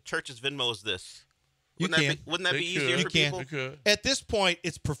 Hey, the church's Venmo is this. Wouldn't that be easier for people? At this point,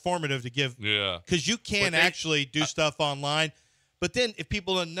 it's performative to give. Yeah. Because you can actually do stuff online. But then if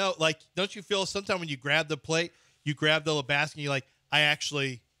people don't know, don't you feel sometimes when you grab the plate, you grab the little basket, and you're like, I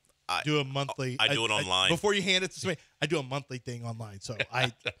do a monthly. I do it online. Before you hand it to somebody, I do a monthly thing online. So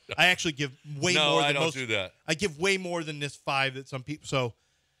I actually give way more than most. No, I don't do that. I give way more than this 5 that some people. So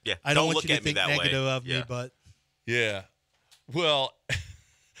yeah, I don't want you to think negative of me, but. Yeah. Well,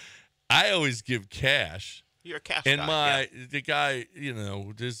 I always give cash. You're a cash and guy. The guy,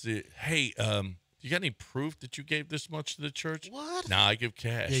 hey, you got any proof that you gave this much to the church? What? No, I give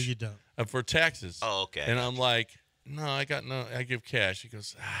cash. Yeah, you don't. For taxes. Oh, okay. And I'm like, no, I give cash. He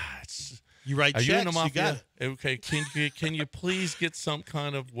goes, you write checks, you in the mafia? You got it. Okay, can you please get some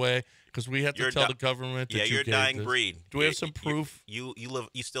kind of way? Because we have to tell the government that you're a dying this. breed. Do we have some proof? You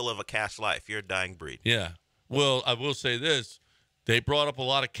still live a cash life. You're a dying breed. Yeah. Well, I will say this. They brought up a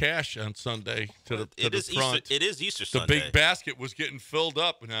lot of cash on Sunday to the front. It is Easter Sunday. The big basket was getting filled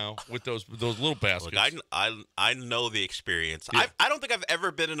up now with those little baskets. Look, I know the experience. Yeah. I don't think I've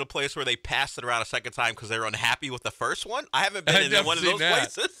ever been in a place where they passed it around a second time because they were unhaven't with the first one. I haven't been in one of those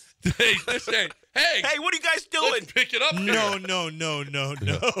places. Hey, hey, what are you guys doing? Let's pick it up. No.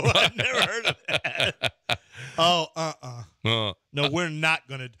 I've never heard of that. Oh, no, we're not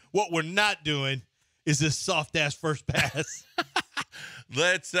gonna. What we're not doing is this soft ass first pass.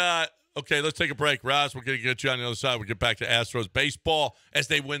 Let's take a break. Roz, we're going to get you on the other side. We'll get back to Astros baseball as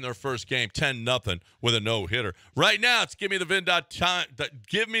they win their first game 10-0 with a no-hitter. Right now, it's give me the VIN.com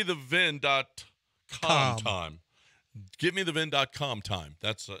time. GiveMeTheVin.com time.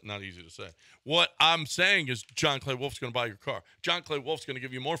 That's not easy to say. What I'm saying is John Clay Wolf's going to buy your car. John Clay Wolf's going to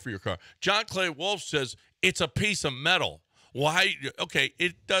give you more for your car. John Clay Wolf says it's a piece of metal. Why? Okay,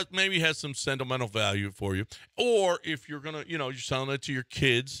 it does maybe has some sentimental value for you. Or if you're going to, you're selling it to your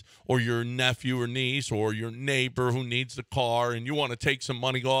kids or your nephew or niece or your neighbor who needs the car and you want to take some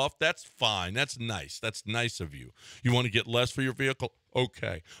money off, that's fine. That's nice. That's nice of you. You want to get less for your vehicle?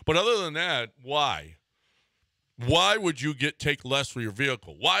 Okay. But other than that, why? Why would you take less for your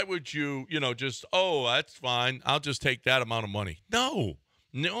vehicle? Why would you, just, that's fine. I'll just take that amount of money. No.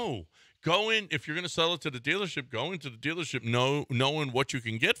 Go in, if you're going to sell it to the dealership, go into the dealership knowing what you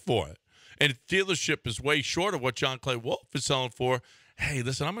can get for it. And if the dealership is way short of what John Clay Wolf is selling for, hey,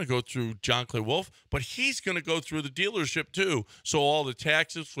 listen, I'm going to go through John Clay Wolf, but he's going to go through the dealership too. So all the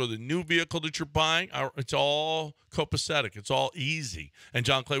taxes for the new vehicle that you're buying, it's all copacetic. It's all easy. And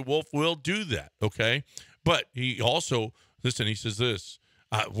John Clay Wolf will do that, okay? But he also, he says this,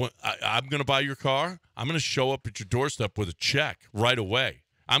 I'm going to buy your car. I'm going to show up at your doorstep with a check right away.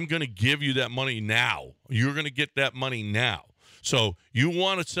 I'm going to give you that money now. You're going to get that money now. So you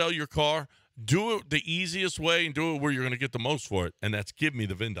want to sell your car, do it the easiest way and do it where you're going to get the most for it, and that's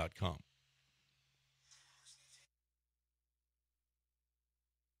GiveMeTheVin.com.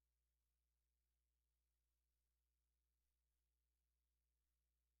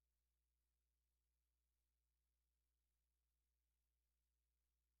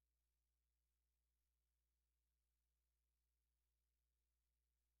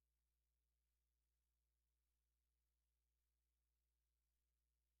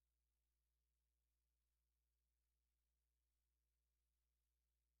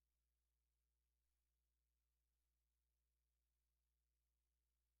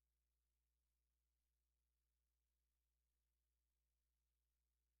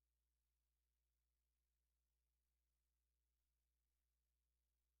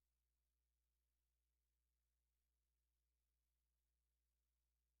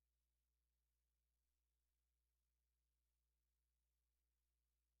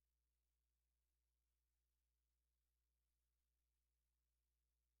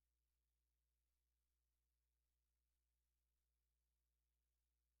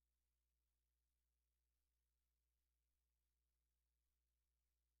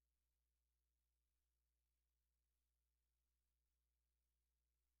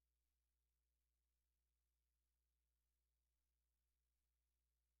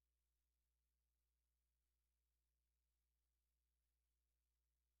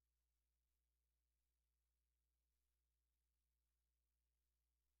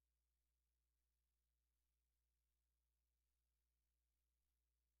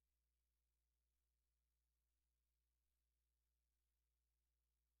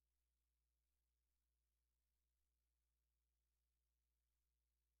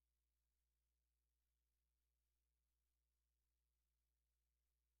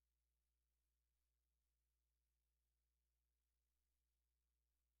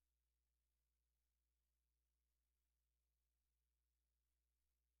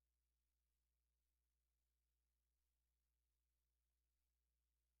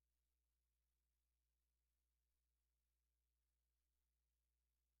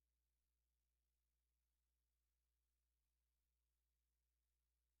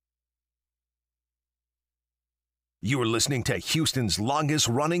 You're listening to Houston's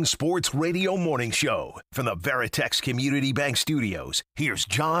longest-running sports radio morning show. From the Veritex Community Bank Studios, here's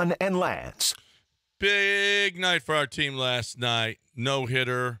John and Lance. Big night for our team last night.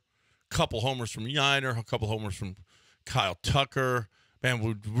 No-hitter, couple homers from Yiner, a couple homers from Kyle Tucker. Man,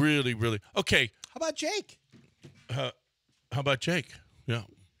 we really, really... Okay. How about Jake? How about Jake? Yeah.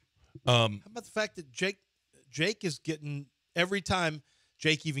 How about the fact that Jake is getting... Every time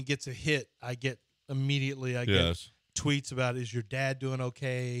Jake even gets a hit, I get tweets about, is your dad doing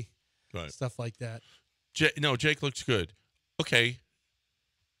okay? Right. Stuff like that. Jake looks good. Okay.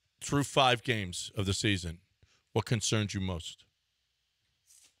 Through 5 games of the season, what concerns you most?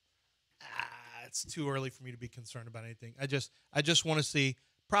 It's too early for me to be concerned about anything. I just want to see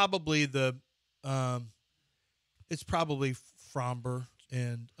probably it's probably Fromber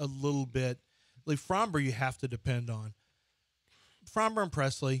and a little bit. Like Fromber, you have to depend on. Fromber and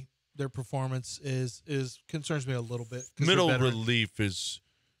Presley, their performance is concerns me a little bit. Middle relief is,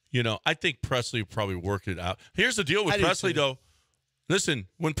 I think Presley probably worked it out. Here's the deal with Presley, though. Listen,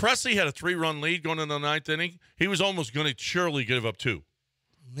 when Presley had a 3-run lead going into the 9th inning, he was almost going to surely give up 2.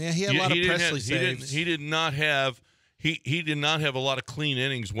 Yeah, he had a lot of Presley saves. He did not have a lot of clean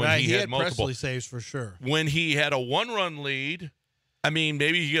innings when he had multiple Presley saves for sure. When he had a 1-run lead, I mean,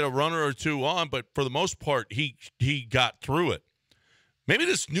 maybe you get a runner or two on, but for the most part, he got through it. Maybe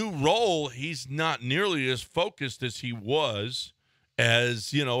this new role, he's not nearly as focused as he was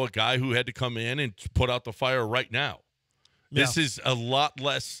as, a guy who had to come in and put out the fire right now. Yeah. This is a lot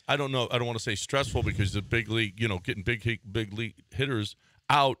less, I don't know, I don't want to say stressful because the big league, getting big league hitters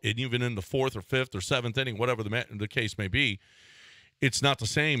out, and even in the fourth or fifth or seventh inning, whatever the case may be, it's not the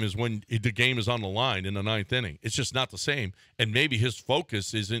same as when the game is on the line in the ninth inning. It's just not the same. And maybe his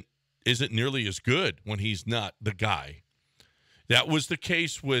focus isn't nearly as good when he's not the guy. That was the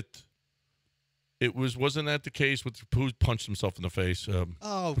case with wasn't that the case with who punched himself in the face?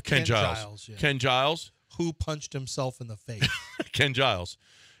 Ken Giles. Yeah. Ken Giles. Who punched himself in the face? Ken Giles.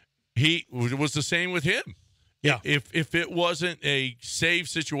 It was the same with him. Yeah. If it wasn't a save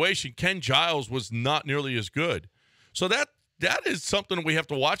situation, Ken Giles was not nearly as good. So that is something we have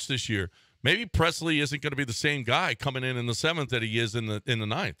to watch this year. Maybe Presley isn't going to be the same guy coming in the seventh that he is in the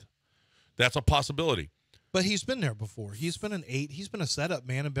ninth. That's a possibility. But he's been there before. He's been an 8. He's been a setup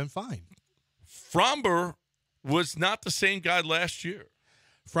man and been fine. Framber was not the same guy last year.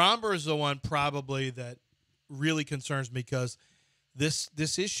 Framber is the one probably that really concerns me because this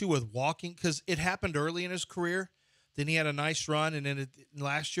issue with walking, because it happened early in his career. Then he had a nice run, and then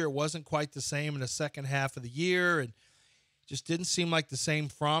last year it wasn't quite the same in the second half of the year, and just didn't seem like the same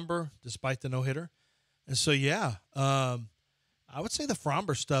Framber despite the no-hitter. And so, I would say the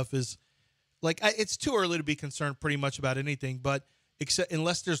Framber stuff is, it's too early to be concerned pretty much about anything, but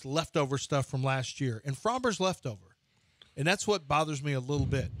unless there's leftover stuff from last year. And Framber's leftover. And that's what bothers me a little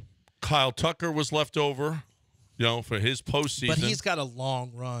bit. Kyle Tucker was left over, for his postseason. But he's got a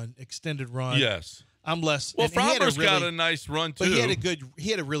long run, extended run. Yes. I'm less. Well, Framber's got a nice run too. But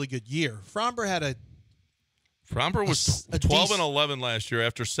he had a really good year. Framber was 12 and 11 last year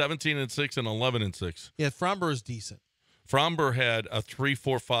after 17-6 and 11-6. Yeah, Framber is decent. Framber had a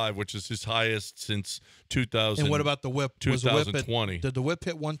 3.45, which is his highest since 2000. And what about the whip? 2020. Did the whip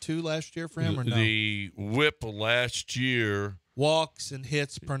hit 1-2 last year for him or no? The whip last year, walks and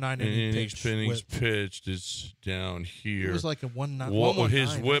hits per 9 innings pitched is down here. It was like a 1.9.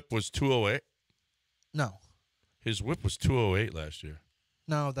 His whip was 208. No, his whip was 208 last year.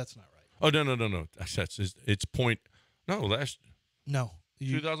 No, that's not right. Oh no. It's point. No,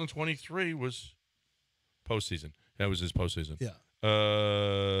 2023 was postseason. That was his postseason. Yeah.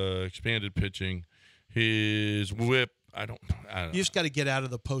 Expanded pitching. His whip, I don't know. You just got to get out of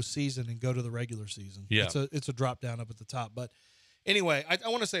the postseason and go to the regular season. Yeah. It's a drop down up at the top. But anyway, I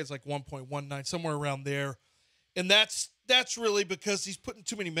want to say it's like 1.19, somewhere around there. And that's really because he's putting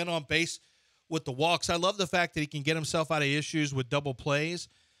too many men on base with the walks. I love the fact that he can get himself out of issues with double plays.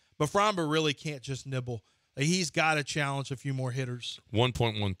 But Framber really can't just nibble. He's got to challenge a few more hitters.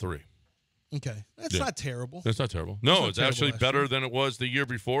 1.13. Okay. That's not terrible. That's not terrible. No, it's actually better than it was the year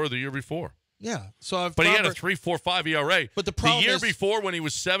before or the year before. Yeah. But he had a 3.45 ERA. But the problem year before when he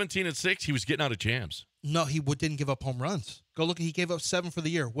was 17-6, he was getting out of jams. No, he didn't give up home runs. Go look. He gave up 7 for the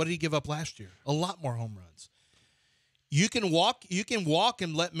year. What did he give up last year? A lot more home runs. You can walk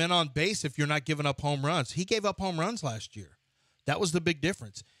and let men on base if you're not giving up home runs. He gave up home runs last year. That was the big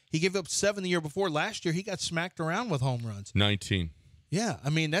difference. He gave up 7 the year before. Last year, he got smacked around with home runs. 19. Yeah, I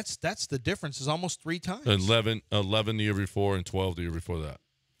mean that's the difference. Is almost 3 times. 11 the year before and 12 the year before that.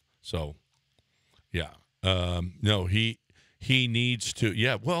 So, yeah, no, he needs to.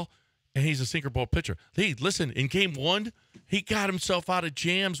 Yeah, well, and he's a sinker ball pitcher. Hey, listen, in game 1, he got himself out of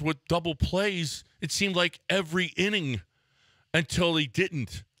jams with double plays. It seemed like every inning until he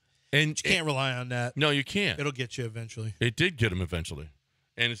didn't. And you can't rely on that. No, you can't. It'll get you eventually. It did get him eventually,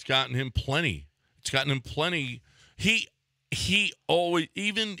 and it's gotten him plenty. He always,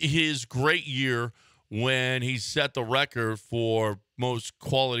 even his great year when he set the record for most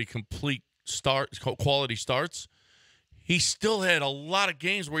quality starts, he still had a lot of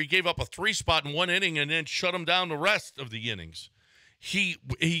games where he gave up a 3-spot in 1 inning and then shut him down the rest of the innings. He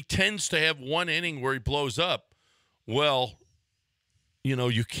tends to have 1 inning where he blows up. Well,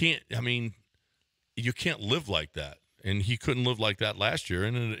 you can't live like that. And he couldn't live like that last year,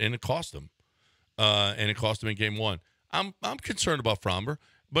 and it cost him. And it cost him in game 1. I'm concerned about Framber,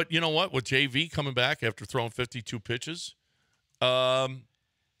 but you know what? With JV coming back after throwing 52 pitches, we don't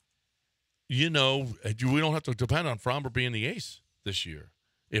have to depend on Framber being the ace this year.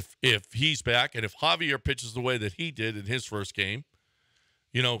 If he's back and if Javier pitches the way that he did in his first game,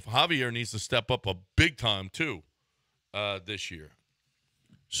 Javier needs to step up a big time too this year.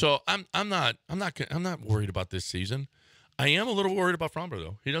 So I'm not worried about this season. I am a little worried about Framber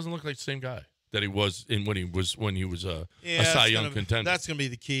though. He doesn't look like the same guy that he was when he was a Cy Young contender. That's going to be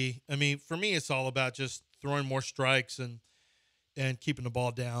the key. I mean, for me, it's all about just throwing more strikes and and keeping the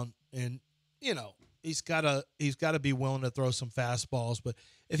ball down. And, he's got to be willing to throw some fastballs. But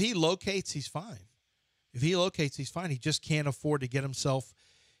if he locates, he's fine. He just can't afford to get himself.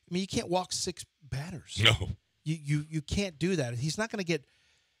 I mean, you can't walk 6 batters. No. You can't do that. He's not a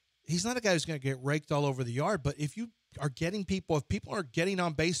guy who's going to get raked all over the yard. But if people are getting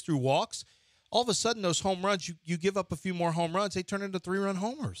on base through walks, all of a sudden those home runs, you give up a few more home runs, they turn into 3-run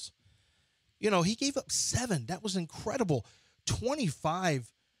homers. He gave up 7. That was incredible.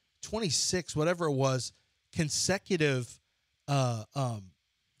 25, 26, whatever it was, consecutive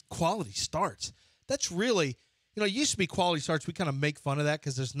quality starts. That's really, it used to be quality starts. We kind of make fun of that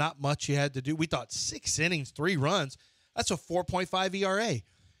because there's not much you had to do. We thought 6 innings, 3 runs, that's a 4.5 ERA.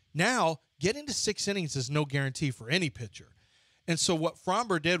 Now, getting to 6 innings is no guarantee for any pitcher. And so what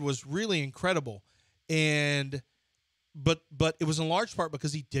Fromber did was really incredible. But it was in large part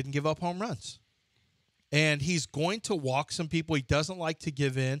because he didn't give up home runs. And he's going to walk some people. He doesn't like to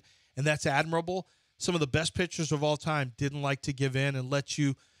give in, and that's admirable. Some of the best pitchers of all time didn't like to give in and let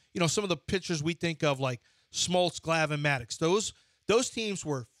you, some of the pitchers we think of like Smoltz, Glavine, Maddox. Those teams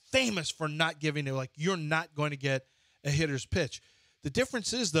were famous for not giving it. Like, you're not going to get a hitter's pitch. The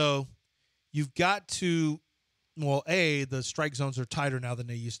difference is, though, you've got to, A, the strike zones are tighter now than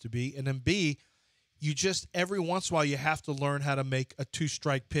they used to be, and then B, you just every once in a while you have to learn how to make a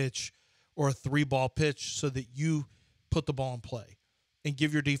 2-strike pitch or a 3-ball pitch so that you put the ball in play and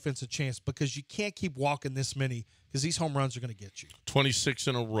give your defense a chance, because you can't keep walking this many because these home runs are going to get you. 26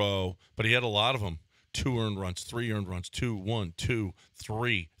 in a row, but he had a lot of them. 2 earned runs, 3 earned runs, 2, 1, 2,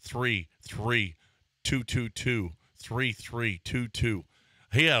 3, 3, 3, 2, 2, 2, 3, 3, 2, 2.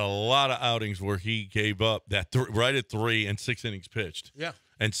 He had a lot of outings where he gave up that right at 3 and 6 innings pitched. Yeah.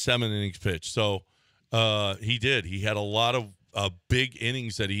 And 7 innings pitched. So he did. He had a lot of big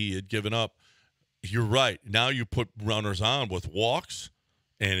innings that he had given up. You're right. Now you put runners on with walks,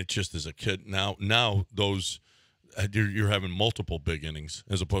 and it just is a kid. Now those you're having multiple big innings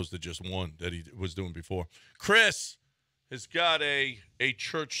as opposed to just one that he was doing before. Chris has got a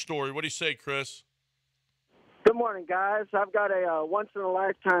church story. What do you say, Chris? Good morning, guys. I've got a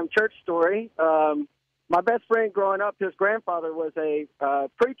once-in-a-lifetime church story. My best friend growing up, his grandfather was a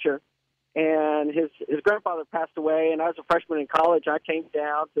preacher, and his grandfather passed away, and I was a freshman in college. I came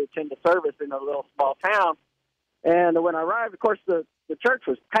down to attend the service in a little small town, and when I arrived, of course, the church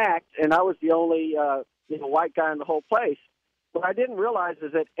was packed, and I was the only white guy in the whole place. What I didn't realize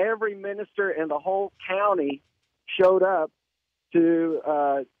is that every minister in the whole county showed up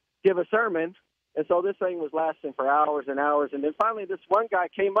to give a sermon. And so this thing was lasting for hours and hours. And then finally this one guy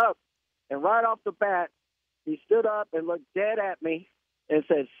came up, and right off the bat, he stood up and looked dead at me and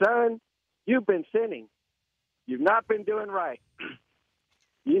said, "Son, you've been sinning. You've not been doing right.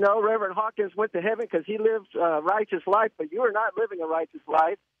 Reverend Hawkins went to heaven because he lived a righteous life, but you are not living a righteous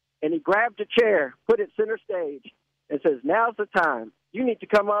life." And he grabbed a chair, put it center stage, and says, "Now's the time. You need to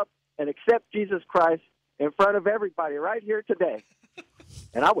come up and accept Jesus Christ in front of everybody right here today."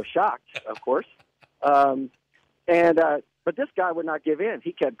 And I was shocked, of course. But this guy would not give in.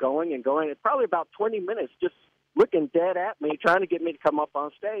 He kept going and going. It's probably about 20 minutes just looking dead at me, trying to get me to come up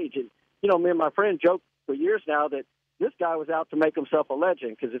on stage. And, me and my friend joked for years now that this guy was out to make himself a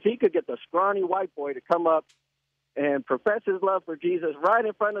legend, because if he could get the scrawny white boy to come up and profess his love for Jesus right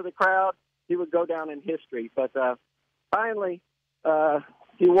in front of the crowd, he would go down in history. But finally,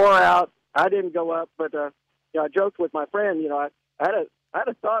 he wore out. I didn't go up, but I joked with my friend, I had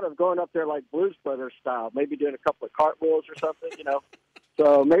a thought of going up there like Blues Brothers style, maybe doing a couple of cartwheels or something,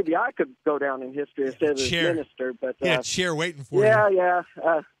 So maybe I could go down in history instead of this minister. But chair waiting for you. Yeah.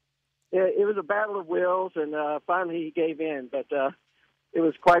 It was a battle of wills, and finally he gave in. But it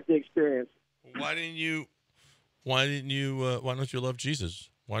was quite the experience. Why don't you love Jesus?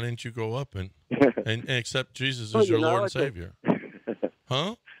 Why didn't you go up and accept Jesus as your Lord and Savior?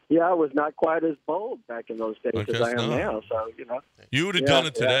 Huh? Yeah, I was not quite as bold back in those days as I am now. So you would have done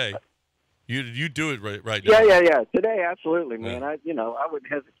it today. You do it right now. Yeah. Today, absolutely, man. I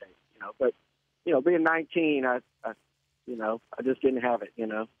wouldn't hesitate. But being 19, I just didn't have it.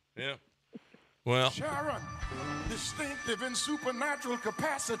 Yeah. Well. Sharon, distinctive in supernatural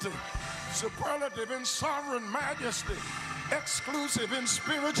capacity, superlative in sovereign majesty, exclusive in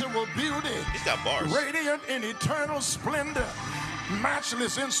spiritual beauty. He's got bars. Radiant in eternal splendor,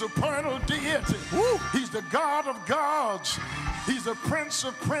 matchless in supernal deity. Woo. He's the God of gods. He's the Prince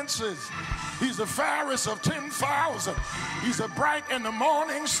of princes. He's the fairest of 10,000. He's a bright and the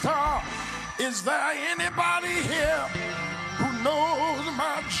morning star. Is there anybody here who knows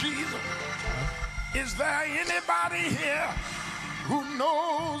my Jesus? Is there anybody here who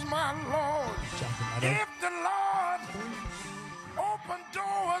knows my Lord? If the Lord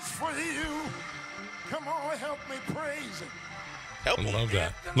just for you. Come on, help me praise it. Help I me. love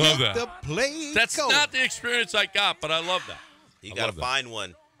that. Love that. The play That's go. not the experience I got, but I love that. You I got to love that. find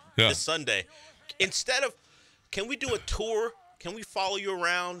one Yeah. this Sunday. Instead of, can we do a tour? Can we follow you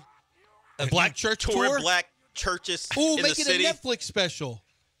around? A black church Tour tour? black churches Ooh, in make the it city. a Netflix special.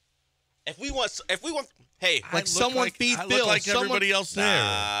 If we want, hey, Like someone feed I Phil. look like someone, everybody else there.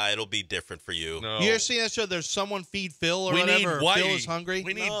 nah, it'll be different for you. No. You ever seen that show? There's someone feed Phil or We whatever. need or Whitey. Phil is hungry.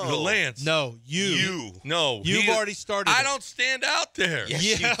 We need No. Lance. No, you. No. You've already started. I it. don't stand out there. Yes,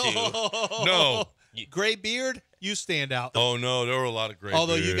 Yeah. you do. No. Gray beard, you stand out. Oh, no. There were a lot of great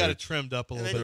Although you got it beards. trimmed up a And little then